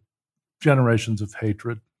engender generations of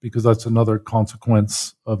hatred, because that's another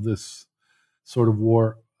consequence of this sort of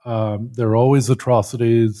war. There are always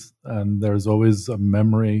atrocities, and there's always a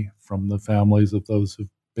memory from the families of those who've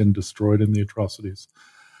been destroyed in the atrocities.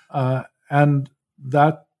 And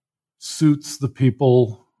that suits the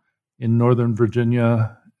people in Northern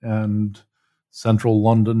Virginia and Central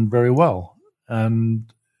London very well.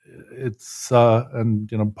 And it's,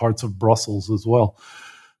 and parts of Brussels as well.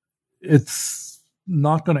 It's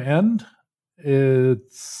not going to end.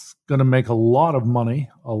 It's going to make a lot of money.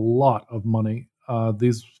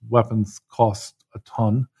 These weapons cost a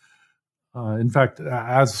ton. In fact,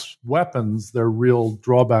 as weapons, their real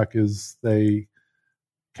drawback is they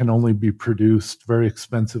can only be produced very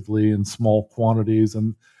expensively in small quantities.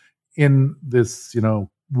 And in this,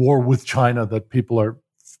 war with China that people are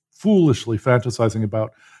foolishly fantasizing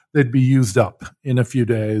about, they'd be used up in a few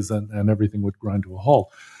days and everything would grind to a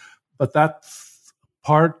halt. But that's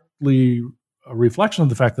partly a reflection of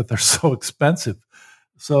the fact that they're so expensive.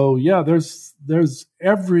 So yeah, there's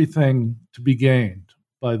everything to be gained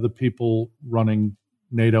by the people running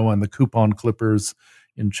NATO and the coupon clippers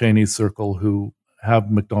in Cheney's circle who have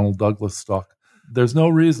McDonnell Douglas stock. There's no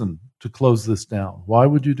reason to close this down. Why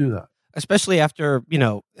would you do that? Especially after,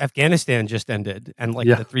 Afghanistan just ended and the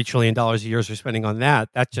 $3 trillion a year we're spending on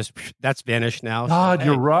that's vanished now. God,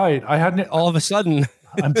 you're right. I hadn't all of a sudden.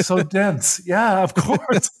 I'm so dense. Yeah, of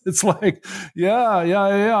course. It's like, yeah.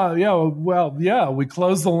 Well, yeah, we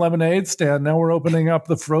closed the lemonade stand. Now we're opening up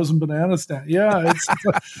the frozen banana stand. Yeah, it's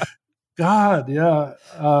God, yeah.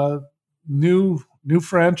 New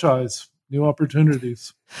franchise, new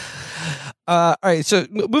opportunities. All right, so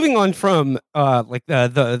moving on from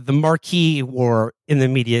the marquee war in the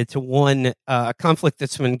media to one conflict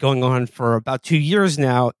that's been going on for about 2 years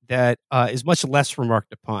now that is much less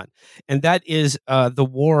remarked upon, and that is the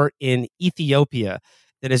war in Ethiopia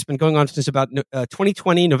that has been going on since about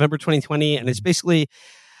 2020, November 2020, and it's basically,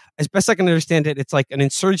 as best I can understand it, it's like an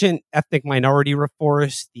insurgent ethnic minority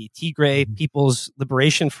force. The Tigray People's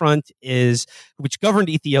Liberation Front which governed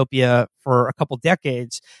Ethiopia for a couple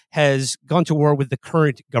decades, has gone to war with the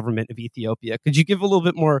current government of Ethiopia. Could you give a little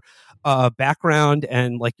bit more background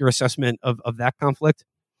and your assessment of that conflict?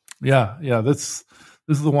 Yeah. This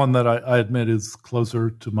is the one that I admit is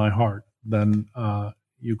closer to my heart than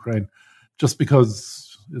Ukraine, just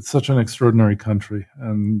because it's such an extraordinary country,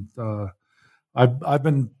 and I've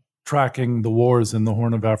been tracking the wars in the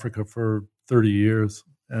Horn of Africa for 30 years,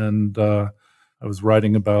 and I was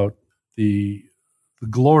writing about the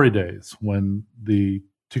glory days when the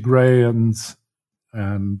Tigrayans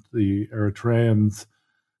and the Eritreans,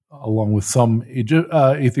 along with some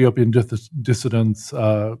Ethiopian dissidents,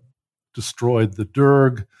 destroyed the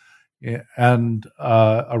Derg and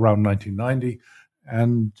around 1990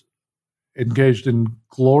 and engaged in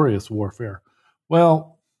glorious warfare.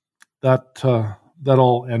 Well, that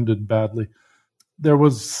all ended badly. There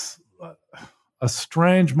was a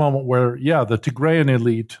strange moment where, the Tigrayan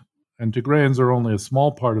elite, and Tigrayans are only a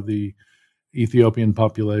small part of the Ethiopian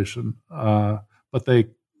population, but they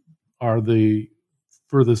are the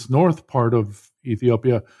furthest north part of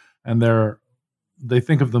Ethiopia, and they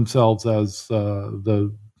think of themselves as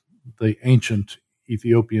the ancient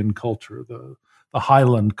Ethiopian culture, the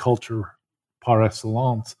highland culture par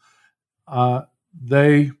excellence.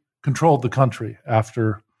 They controlled the country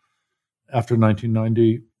after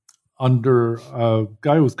 1990 under a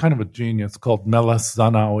guy who was kind of a genius called Meles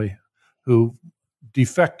Zenawi, who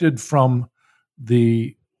defected from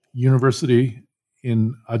the university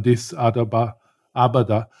in Addis Ababa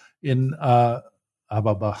in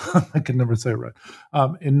Ababa. I can never say it right.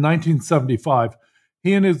 In 1975,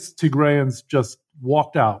 he and his Tigrayans just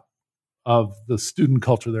walked out of the student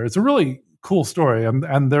culture there. It's a really cool story,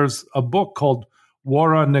 and there's a book called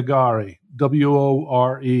Wara Negari,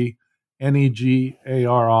 Worenegari.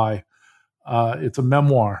 It's a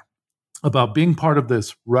memoir about being part of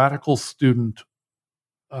this radical student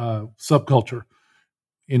subculture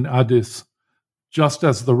in Addis just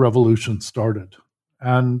as the revolution started.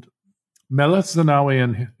 And Meles Zenawi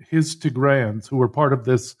and his Tigrayans, who were part of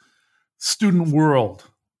this student world,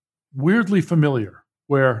 weirdly familiar,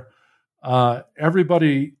 where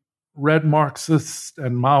everybody read Marxist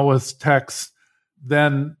and Maoist texts,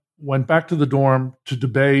 then went back to the dorm to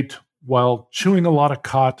debate while chewing a lot of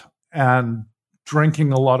khat and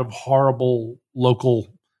drinking a lot of horrible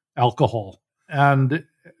local alcohol. And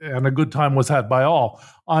a good time was had by all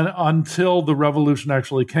until the revolution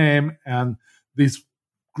actually came and these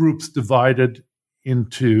groups divided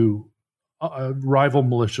into rival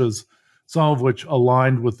militias, some of which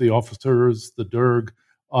aligned with the officers, the Derg.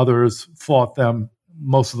 Others fought them.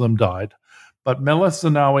 Most of them died. But Meles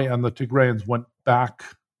Zenawi and the Tigrayans went back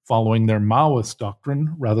following their Maoist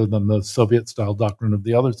doctrine rather than the Soviet-style doctrine of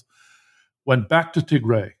the others, went back to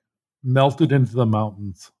Tigray, melted into the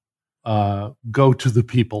mountains, go to the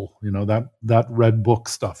people, that red book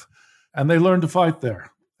stuff. And they learned to fight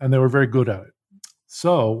there, and they were very good at it.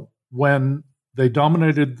 So when they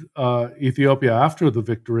dominated Ethiopia after the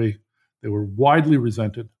victory, they were widely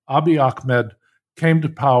resented. Abiy Ahmed came to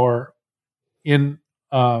power in,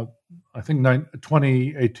 I think,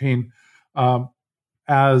 2018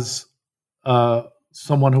 as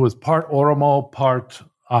someone who was part Oromo, part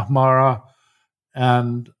Ahmara,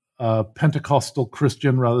 and Pentecostal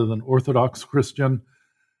Christian rather than Orthodox Christian.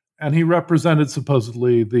 And he represented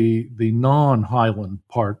supposedly the non-Highland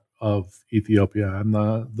part of Ethiopia and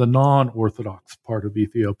the non-Orthodox part of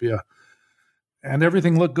Ethiopia. And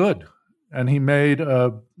everything looked good. And he made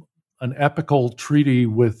an epical treaty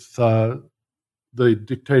with the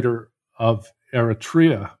dictator of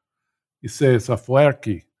Eritrea, Isaias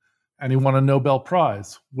Afwerki, and he won a Nobel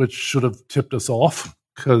Prize, which should have tipped us off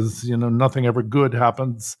because, nothing ever good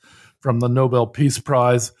happens from the Nobel Peace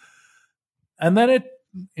Prize. And then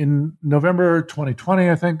in November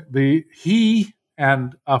 2020, I think, he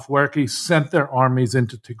and Afwerki sent their armies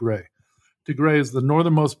into Tigray. Tigray is the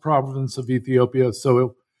northernmost province of Ethiopia,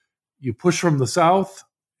 so you push from the south,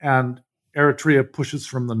 and Eritrea pushes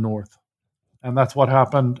from the north. And that's what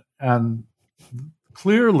happened. And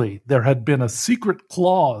clearly, there had been a secret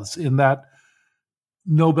clause in that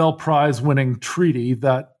Nobel Prize-winning treaty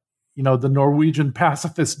that, the Norwegian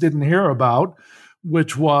pacifists didn't hear about,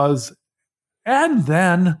 which was, and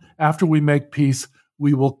then after we make peace,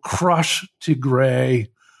 we will crush Tigray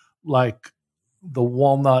like the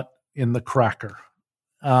walnut in the cracker.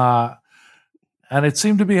 And it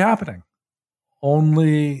seemed to be happening.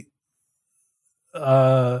 Only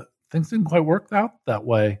things didn't quite work out that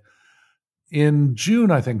way. In June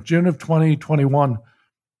of 2021,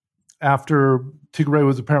 after Tigray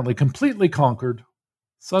was apparently completely conquered,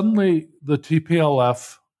 suddenly the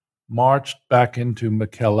TPLF marched back into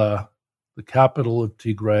Mekelle, the capital of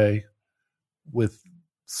Tigray, with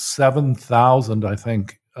 7,000, I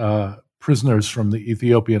think, prisoners from the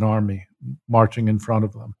Ethiopian army marching in front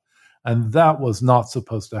of them. And that was not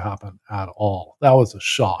supposed to happen at all. That was a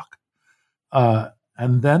shock.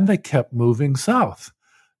 And then they kept moving south.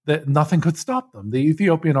 Nothing could stop them. The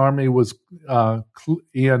Ethiopian army was,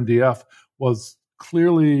 ENDF, was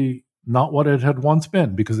clearly not what it had once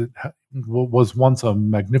been, because it was once a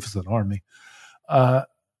magnificent army.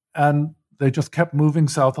 And they just kept moving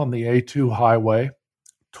south on the A2 highway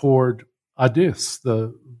toward Addis,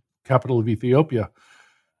 the capital of Ethiopia.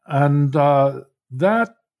 And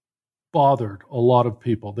that bothered a lot of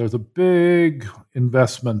people. There's a big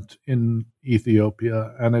investment in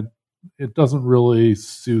Ethiopia, and it doesn't really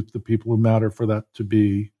suit the people who matter for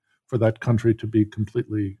that country to be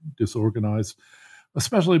completely disorganized,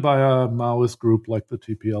 especially by a Maoist group like the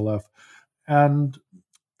TPLF. And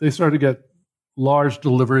they started to get large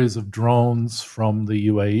deliveries of drones from the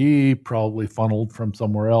UAE, probably funneled from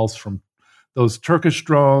somewhere else, from those Turkish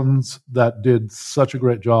drones that did such a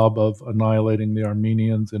great job of annihilating the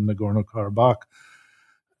Armenians in Nagorno-Karabakh.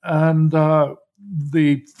 And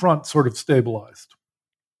the front sort of stabilized.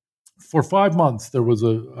 For 5 months, there was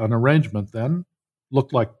an arrangement then.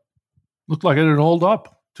 Looked like it had hold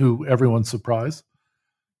up, to everyone's surprise.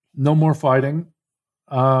 No more fighting,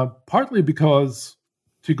 partly because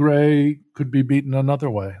Tigray could be beaten another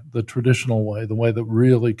way, the traditional way, the way that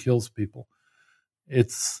really kills people.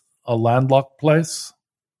 It's a landlocked place.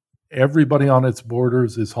 Everybody on its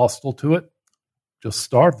borders is hostile to it. Just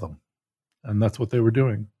starve them. And that's what they were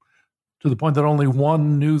doing. To the point that only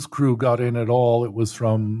one news crew got in at all. It was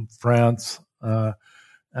from France,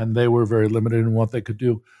 and they were very limited in what they could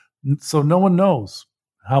do. So no one knows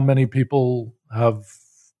how many people have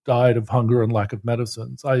died of hunger and lack of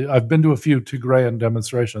medicines. I've been to a few Tigrayan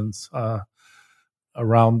demonstrations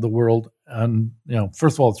around the world, and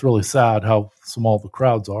first of all, it's really sad how small the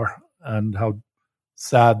crowds are, and how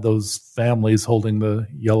sad those families holding the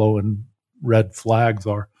yellow and red flags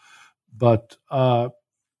are. But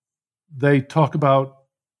they talk about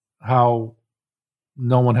how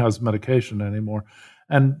no one has medication anymore.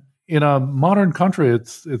 And in a modern country,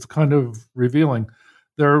 it's kind of revealing.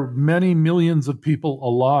 There are many millions of people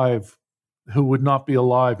alive who would not be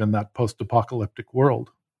alive in that post-apocalyptic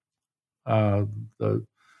world. Uh, the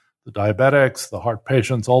diabetics, the heart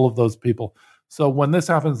patients, all of those people. So when this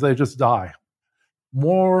happens, they just die.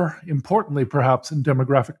 More importantly, perhaps in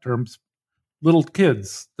demographic terms, little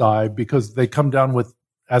kids die because they come down with,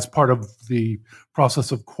 as part of the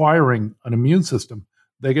process of acquiring an immune system,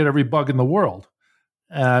 they get every bug in the world.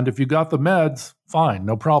 And if you got the meds, fine,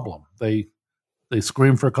 no problem. They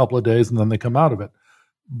scream for a couple of days and then they come out of it.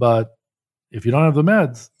 But if you don't have the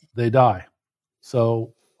meds, they die.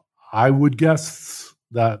 So I would guess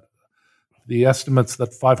that the estimates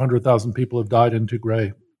that 500,000 people have died in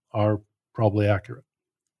Tigray are probably accurate.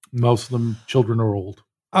 Most of them children or old.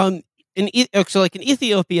 So like in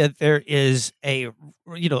Ethiopia, there is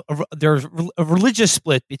there's a religious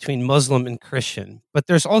split between Muslim and Christian, but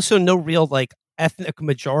there's also no real like ethnic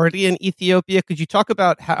majority in Ethiopia. Could you talk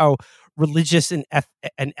about how religious and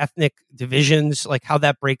ethnic divisions, like how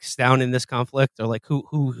that breaks down in this conflict, or like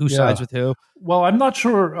who sides with who? Well, I'm not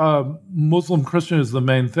sure Muslim Christian is the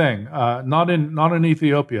main thing. Not in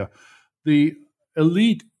Ethiopia. The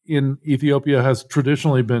elite in Ethiopia has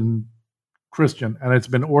traditionally been Christian, and it's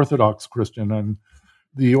been Orthodox Christian, and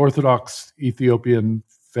the Orthodox Ethiopian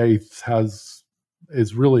faith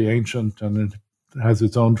is really ancient and it has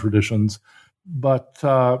its own traditions. But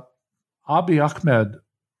Abiy Ahmed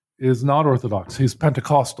is not Orthodox; he's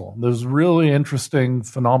Pentecostal. There's really interesting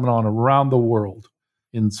phenomenon around the world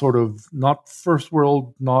in sort of not first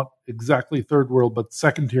world, not exactly third world, but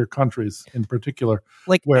second tier countries in particular.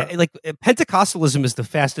 Like Pentecostalism is the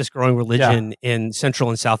fastest growing religion in Central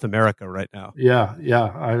and South America right now. Yeah.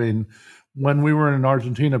 I mean, when we were in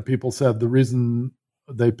Argentina, people said the reason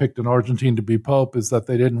they picked an Argentine to be pope is that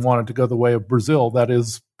they didn't want it to go the way of Brazil. That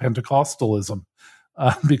is Pentecostalism,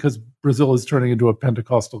 because Brazil is turning into a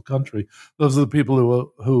Pentecostal country. Those are the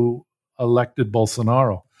people who elected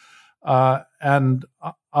Bolsonaro. And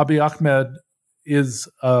Abiy Ahmed is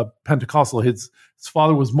Pentecostal. His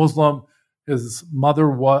father was Muslim. His mother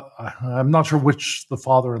was, I'm not sure which the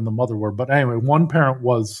father and the mother were, but anyway, one parent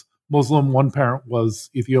was Muslim, one parent was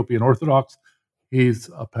Ethiopian Orthodox. He's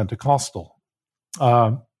a Pentecostal.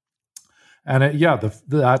 That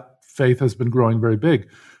faith has been growing very big.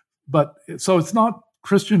 But so it's not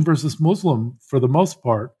Christian versus Muslim for the most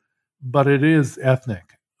part, but it is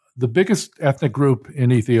ethnic. The biggest ethnic group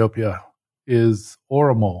in Ethiopia is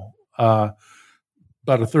Oromo, about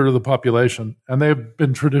a third of the population, and they've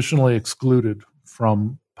been traditionally excluded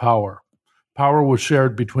from power. Power was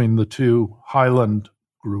shared between the two highland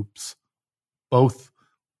groups, both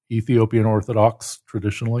Ethiopian Orthodox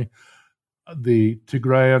traditionally, the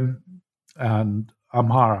Tigrayan and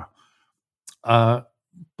Amhara.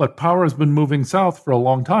 But power has been moving south for a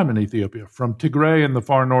long time in Ethiopia, from Tigray in the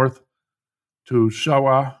far north to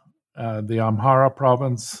Shawa, the Amhara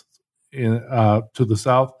province to the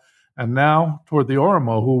south, and now toward the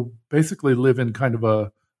Oromo, who basically live in kind of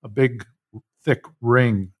a big, thick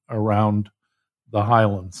ring around the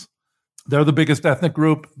highlands. They're the biggest ethnic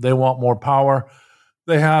group. They want more power.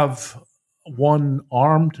 They have one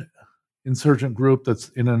armed insurgent group that's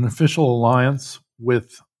in an official alliance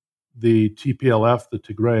with the TPLF, the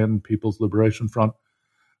Tigrayan People's Liberation Front,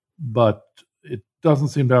 but it doesn't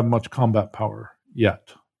seem to have much combat power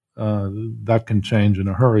yet. That can change in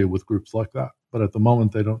a hurry with groups like that, but at the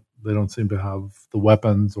moment they don't seem to have the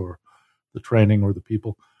weapons or the training or the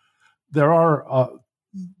people. There are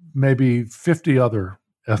maybe 50 other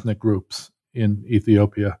ethnic groups in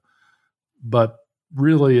Ethiopia, but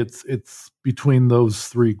really it's between those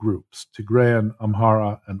three groups: Tigrayan,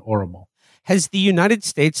 Amhara, and Oromo. Has the United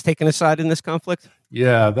States taken a side in this conflict?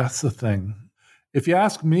 Yeah, that's the thing. If you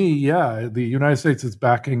ask me, the United States is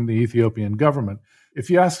backing the Ethiopian government. If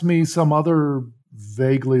you ask me some other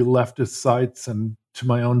vaguely leftist sites, and to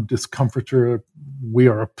my own discomfiture, we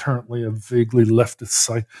are apparently a vaguely leftist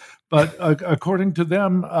site, but according to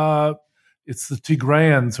them, it's the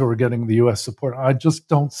Tigrayans who are getting the U.S. support. I just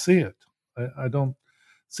don't see it. I don't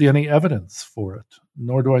see any evidence for it,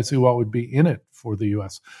 nor do I see what would be in it for the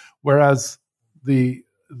U.S. Whereas the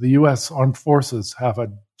U.S. armed forces have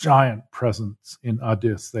a giant presence in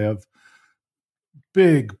Addis. They have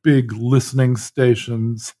big listening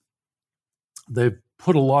stations. They've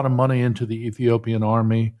put a lot of money into the Ethiopian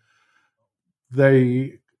army.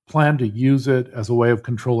 They plan to use it as a way of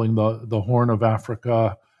controlling the Horn of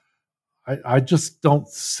Africa. I just don't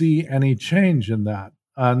see any change in that.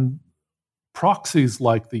 And proxies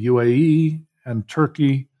like the UAE and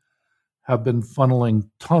Turkey have been funneling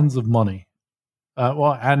tons of money.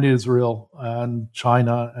 And Israel and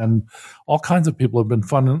China and all kinds of people have been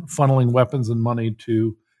funneling weapons and money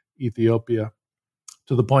to Ethiopia,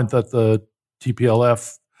 to the point that the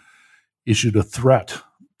TPLF issued a threat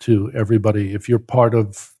to everybody. If you're part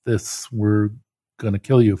of this, we're going to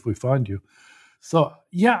kill you if we find you. So,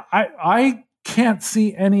 yeah, I can't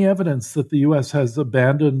see any evidence that the U.S. has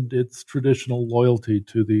abandoned its traditional loyalty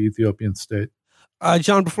to the Ethiopian state.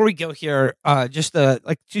 John, before we go here, just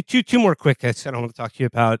like two more quick hits that I want to talk to you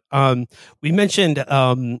about. We mentioned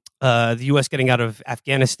the U.S. getting out of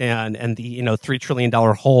Afghanistan and the $3 trillion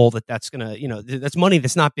hole that's gonna that's money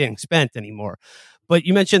that's not being spent anymore. But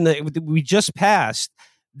you mentioned that we just passed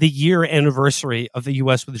the year anniversary of the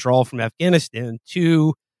U.S. withdrawal from Afghanistan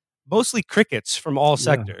to mostly crickets from all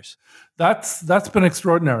sectors. That's been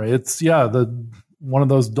extraordinary. It's the one of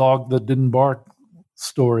those dog that didn't bark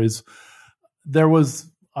stories.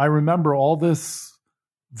 I remember all this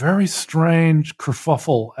very strange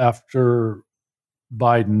kerfuffle after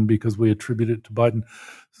Biden, because we attribute it to Biden,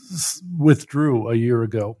 withdrew a year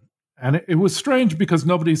ago. And it was strange because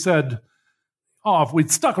nobody said, oh, if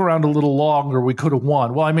we'd stuck around a little longer, we could have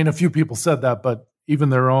won. Well, I mean, a few people said that, but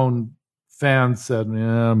even their own fans said,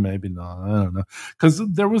 yeah, maybe not. I don't know. Because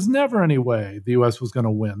there was never any way the U.S. was going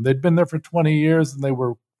to win. They'd been there for 20 years and they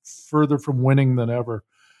were further from winning than ever.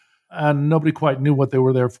 And nobody quite knew what they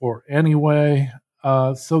were there for anyway.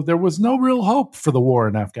 So there was no real hope for the war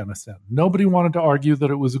in Afghanistan. Nobody wanted to argue that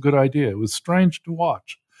it was a good idea. It was strange to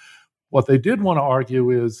watch. What they did want to argue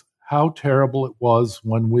is how terrible it was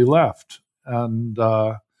when we left. And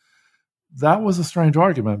that was a strange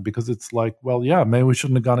argument, because it's like, well, yeah, maybe we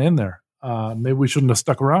shouldn't have gone in there. Maybe we shouldn't have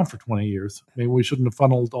stuck around for 20 years. Maybe we shouldn't have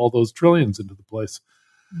funneled all those trillions into the place.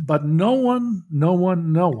 But no one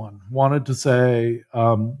wanted to say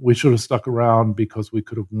we should have stuck around because we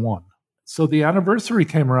could have won. So the anniversary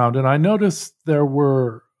came around, and I noticed there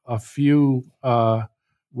were a few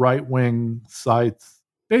right-wing sites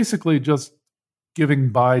basically just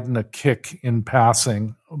giving Biden a kick in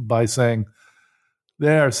passing by saying,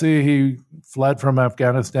 there, see, he fled from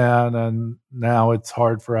Afghanistan, and now it's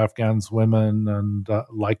hard for Afghans women, and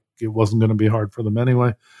like it wasn't going to be hard for them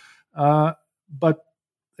anyway. But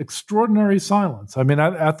extraordinary silence. I mean,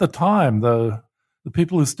 at the time, the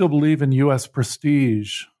people who still believe in U.S.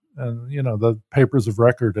 prestige and the papers of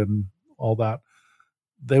record and all that,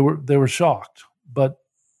 they were shocked. But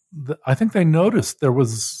I think they noticed there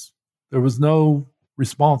was no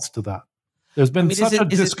response to that. There's been such a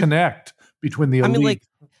disconnect between the elite.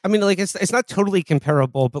 It's not totally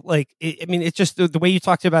comparable, but it's just the way you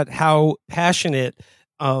talked about how passionate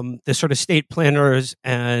the sort of state planners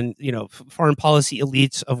and foreign policy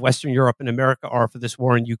elites of Western Europe and America are for this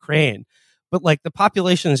war in Ukraine. But like the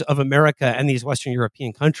populations of America and these Western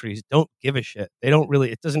European countries don't give a shit. They don't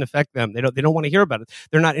really. It doesn't affect them. They don't want to hear about it.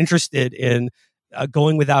 They're not interested in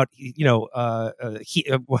going without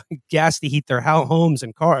gas to heat their homes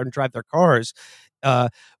and drive their cars.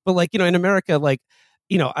 But in America,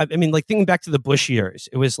 thinking back to the Bush years,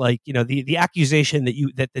 it was the accusation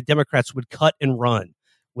that the Democrats would cut and run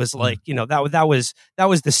was that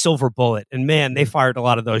was the silver bullet, and man, they fired a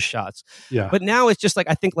lot of those shots. Yeah. But now it's just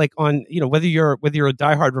I think on whether you're a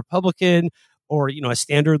diehard Republican or a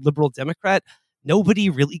standard liberal Democrat, nobody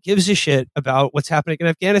really gives a shit about what's happening in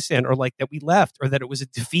Afghanistan, or that we left, or that it was a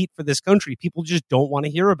defeat for this country. People just don't want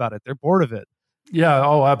to hear about it. They're bored of it. Yeah.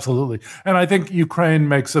 Oh, absolutely. And I think Ukraine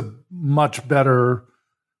makes a much better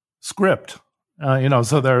script.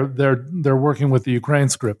 So they're working with the Ukraine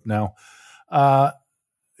script now.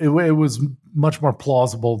 It was much more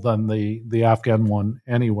plausible than the Afghan one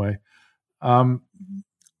anyway. But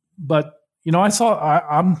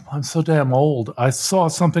I'm so damn old. I saw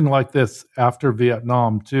something like this after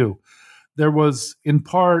Vietnam too. There was in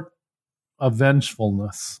part a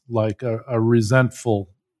vengefulness, like a resentful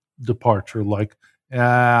departure, like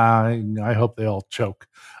I hope they all choke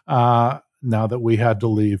now that we had to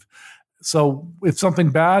leave. So if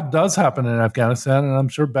something bad does happen in Afghanistan, and I'm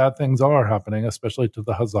sure bad things are happening, especially to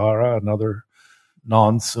the Hazara and other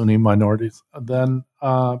non-Sunni minorities, then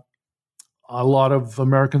a lot of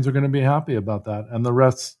Americans are going to be happy about that, and the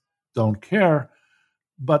rest don't care.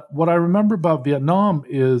 But what I remember about Vietnam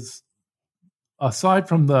is, aside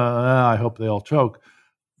from the I hope they all choke,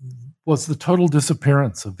 was the total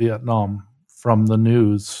disappearance of Vietnam from the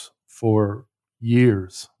news for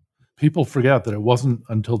years. People forget that it wasn't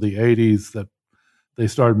until the 80s that they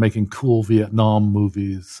started making cool Vietnam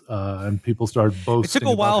movies, and people started boasting. It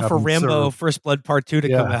took a while for Rambo served. First Blood Part 2 to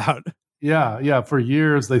come out. Yeah. For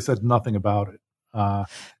years, they said nothing about it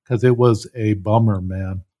because it was a bummer,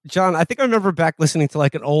 man. John, I think I remember back listening to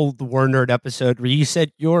like an old War Nerd episode where you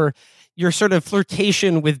said your sort of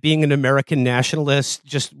flirtation with being an American nationalist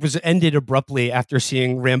just was ended abruptly after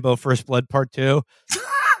seeing Rambo First Blood Part 2.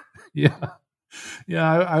 Yeah. Yeah,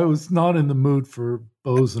 I was not in the mood for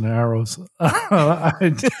bows and arrows. I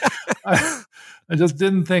just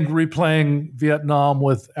didn't think replaying Vietnam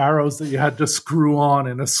with arrows that you had to screw on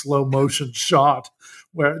in a slow motion shot,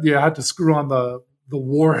 where you had to screw on the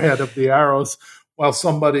warhead of the arrows while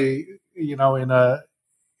somebody, in a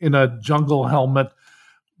jungle helmet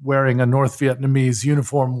wearing a North Vietnamese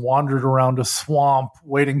uniform wandered around a swamp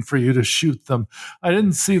waiting for you to shoot them. I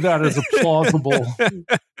didn't see that as a plausible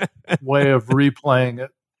way of replaying it.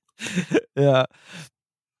 Yeah.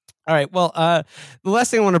 All right. Well, the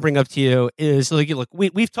last thing I want to bring up to you is look,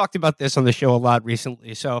 we've talked about this on the show a lot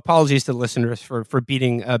recently, so apologies to the listeners for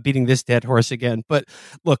beating this dead horse again. But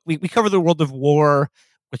look, we cover the world of war,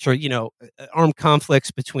 which are armed conflicts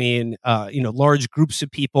between large groups of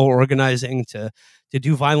people organizing to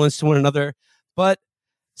do violence to one another. But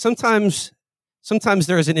sometimes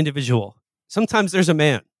there is an individual. Sometimes there's a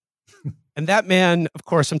man. And that man, of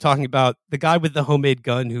course, I'm talking about the guy with the homemade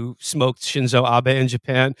gun who smoked Shinzo Abe in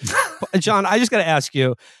Japan. John, I just got to ask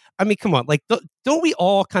you, I mean, come on, like, don't we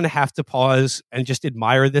all kind of have to pause and just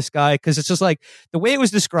admire this guy? Because it's just like the way it was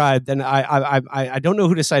described, and I don't know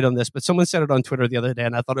who to cite on this, but someone said it on Twitter the other day,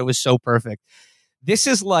 and I thought it was so perfect. This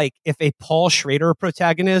is like if a Paul Schrader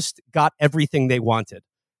protagonist got everything they wanted.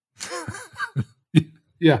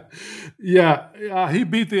 Yeah. He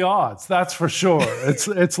beat the odds. That's for sure.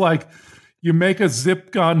 It's like you make a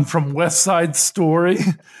zip gun from West Side Story,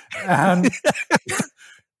 and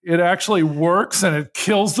it actually works, and it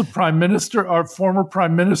kills the prime minister, our former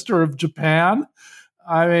prime minister of Japan.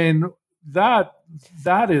 I mean, that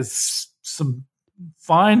is some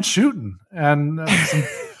fine shooting and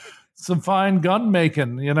some fine gun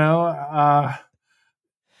making,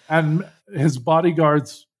 and his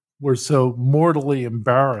bodyguards were so mortally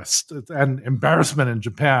embarrassed, and embarrassment in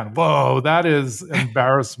Japan. Whoa, that is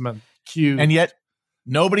embarrassment. Cute. And yet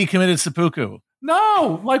nobody committed seppuku.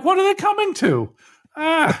 No, like, what are they coming to?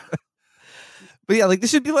 But yeah, like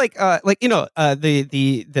this would be like the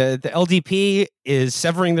LDP is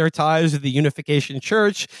severing their ties with the Unification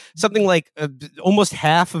Church. Something like almost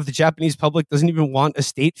half of the Japanese public doesn't even want a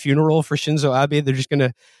state funeral for Shinzo Abe.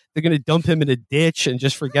 They're gonna dump him in a ditch and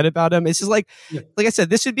just forget about him. It's just like I said,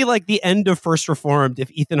 this would be like the end of First Reformed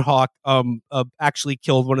if Ethan Hawke actually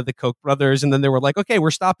killed one of the Koch brothers, and then they were like, okay,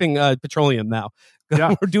 we're stopping petroleum now.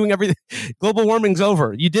 Yeah. We're doing everything. Global warming's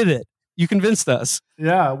over. You did it. You convinced us.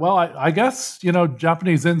 Yeah, well, I guess,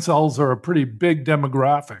 Japanese incels are a pretty big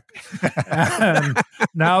demographic. And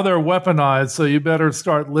now they're weaponized, so you better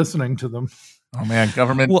start listening to them. Oh, man,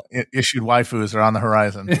 government-issued waifus are on the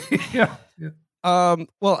horizon. Yeah.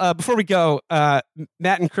 Before we go,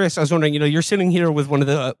 Matt and Chris, I was wondering, you're sitting here with one of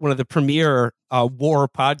the premier war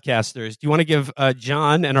podcasters. Do you want to give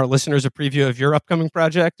John and our listeners a preview of your upcoming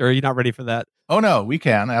project, or are you not ready for that? Oh no, we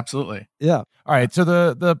can absolutely. Yeah. All right. So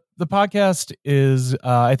the podcast is,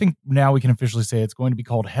 I think now we can officially say it's going to be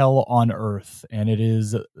called Hell on Earth, and it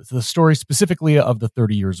is the story specifically of the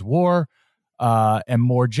 30 Years' War, and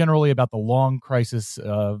more generally about the long crisis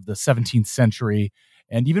of the 17th century.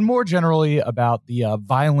 And even more generally about the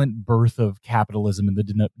violent birth of capitalism and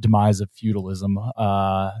the demise of feudalism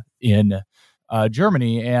in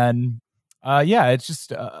Germany. And it's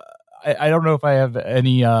just I don't know if I have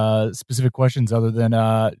any specific questions other than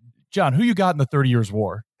John, who you got in the 30 Years'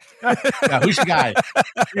 War? Yeah, who's your guy?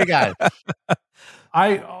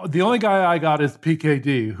 The only guy I got is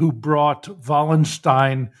PKD, who brought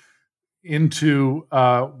Wallenstein into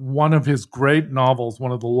one of his great novels,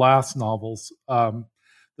 one of the last novels,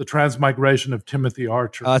 The Transmigration of Timothy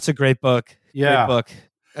Archer. That's a great book. Yeah. Great book.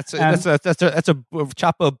 That's a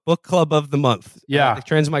Choppa book club of the month. Yeah. The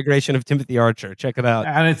Transmigration of Timothy Archer. Check it out.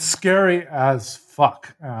 And it's scary as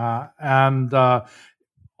fuck.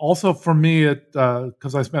 Also for me,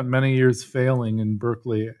 because I spent many years failing in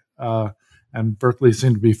Berkeley, and Berkeley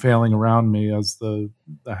seemed to be failing around me as the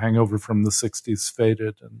hangover from the 60s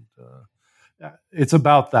faded. And it's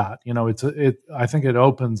about that. I think it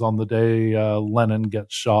opens on the day Lenin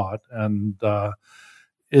gets shot, and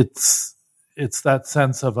it's that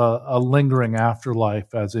sense of a lingering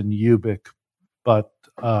afterlife, as in Ubik, but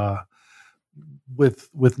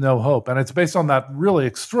with no hope. And it's based on that really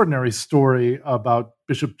extraordinary story about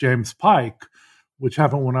Bishop James Pike, which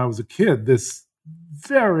happened when I was a kid. This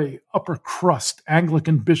very upper crust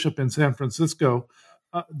Anglican bishop in San Francisco,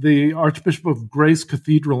 the Archbishop of Grace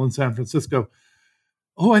Cathedral in San Francisco,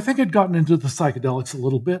 who I think had gotten into the psychedelics a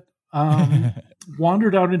little bit,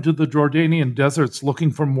 wandered out into the Jordanian deserts looking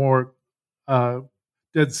for more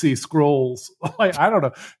Dead Sea Scrolls. Like, I don't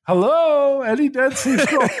know. Hello, any Dead Sea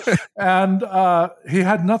Scroll? And he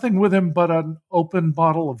had nothing with him but an open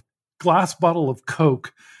glass bottle of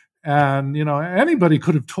Coke. And, anybody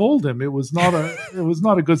could have told him it was not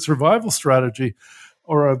a good survival strategy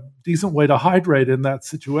or a decent way to hydrate in that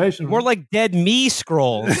situation. More like dead me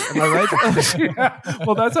scrolls. Am I right? Yeah.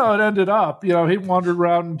 Well, that's how it ended up. He wandered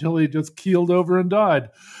around until he just keeled over and died.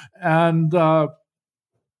 And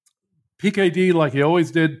PKD, like he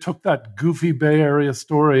always did, took that goofy Bay Area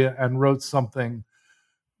story and wrote something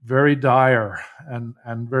very dire and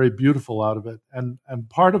very beautiful out of it. And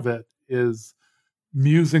part of it is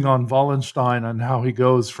musing on Wallenstein and how he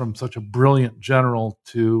goes from such a brilliant general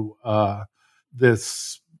to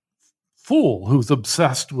this fool who's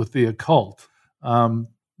obsessed with the occult.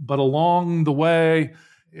 But along the way,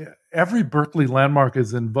 every Berkeley landmark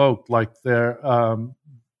is invoked, like the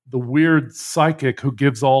weird psychic who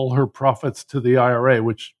gives all her profits to the IRA,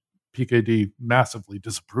 which PKD massively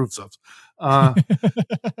disapproves of,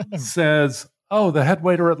 says, "Oh, the head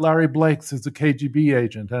waiter at Larry Blake's is a KGB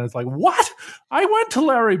agent." And it's like, what? I went to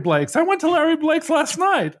Larry Blake's. Last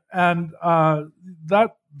night. And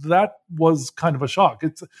that was kind of a shock.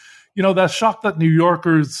 It's, that shock that New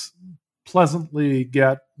Yorkers pleasantly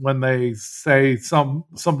get when they say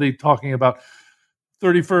somebody talking about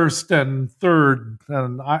 31st and 3rd.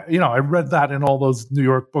 And I read that in all those New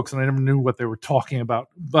York books and I never knew what they were talking about.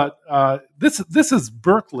 But this is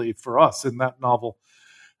Berkeley for us in that novel.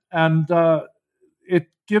 And it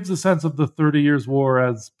gives a sense of the 30 Years' War,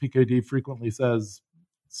 as PKD frequently says,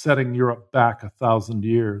 setting Europe back 1,000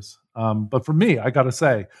 years. But for me, I got to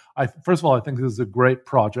say, first of all, I think this is a great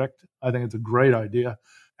project. I think it's a great idea.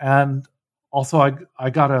 And also, I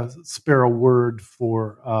got to spare a word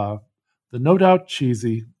for the no doubt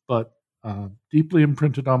cheesy, but deeply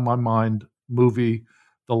imprinted on my mind movie,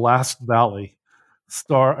 The Last Valley,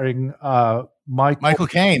 starring Michael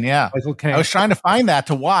Caine. Yeah. Michael Caine. I was trying to find that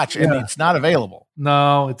to watch, and it's not available.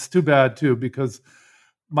 No, it's too bad, too, because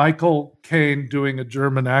Michael Caine doing a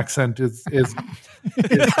German accent is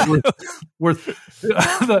worth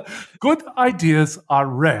the good ideas are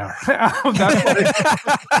rare.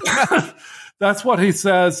 That's what he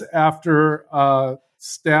says after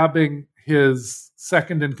stabbing his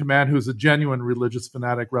second in command, who's a genuine religious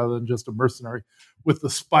fanatic rather than just a mercenary, with the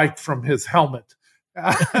spike from his helmet,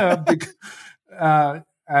 and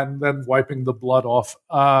then wiping the blood off.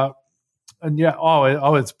 And yeah,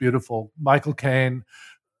 it's beautiful. Michael Caine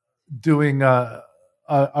doing a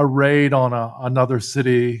raid on another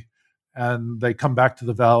city, and they come back to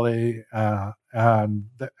the valley, and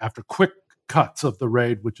after quick cuts of the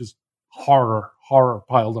raid, which is horror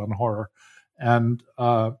piled on horror, and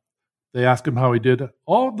they ask him how he did.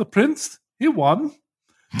 Oh, the prince, he won.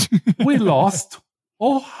 We lost.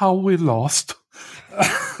 Oh, how we lost.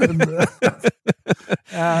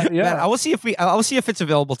 Yeah, man, I will see if it's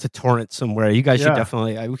available to torrent somewhere. You guys should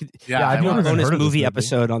definitely. I've done a bonus movie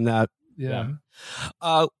episode on that. Yeah.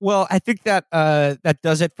 Well, I think that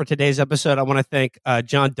does it for today's episode. I want to thank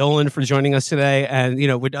John Dolan for joining us today, and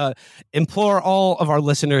would implore all of our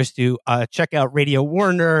listeners to check out Radio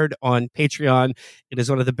War Nerd on Patreon. It is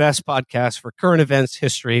one of the best podcasts for current events,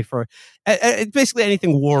 history, for basically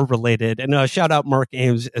anything war related. And shout out Mark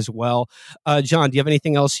Ames as well. John, do you have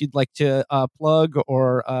anything else you'd like to plug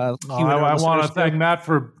or? I want to thank Matt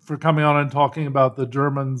for coming on and talking about the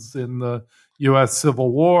Germans in the U.S.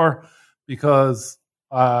 Civil War, because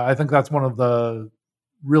I think that's one of the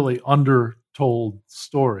really undertold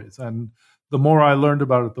stories. And the more I learned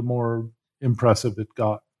about it, the more impressive it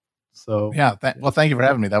got. So yeah, thank you for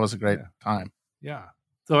having me. That was a great time. Yeah.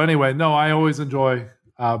 So anyway, I always enjoy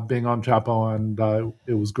being on Chapo, and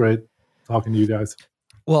it was great talking to you guys.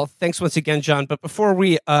 Well, thanks once again, John. But before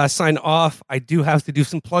we sign off, I do have to do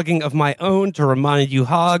some plugging of my own to remind you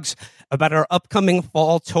hogs about our upcoming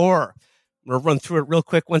fall tour. I'm going to run through it real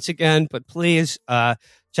quick once again, but please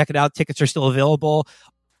check it out. Tickets are still available.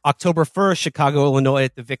 October 1st, Chicago, Illinois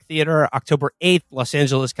at the Vic Theater. October 8th, Los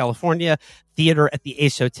Angeles, California, Theater at the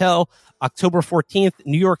Ace Hotel. October 14th,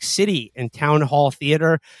 New York City in Town Hall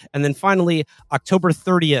Theater. And then finally, October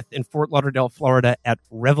 30th in Fort Lauderdale, Florida at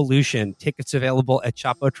Revolution. Tickets available at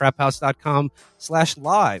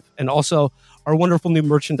chapotraphouse.com/live. And also our wonderful new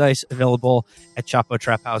merchandise available at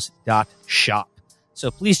chapotraphouse.shop. So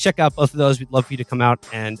please check out both of those. We'd love for you to come out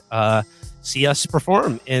and see us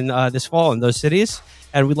perform in this fall in those cities.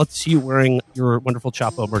 And we'd love to see you wearing your wonderful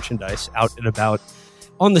Chapo merchandise out and about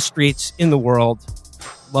on the streets, in the world,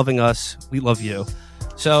 loving us. We love you.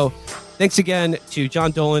 So Thanks again to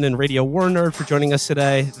John Dolan and Radio War Nerd for joining us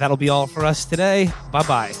today. That'll be all for us today.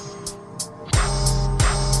 Bye-bye.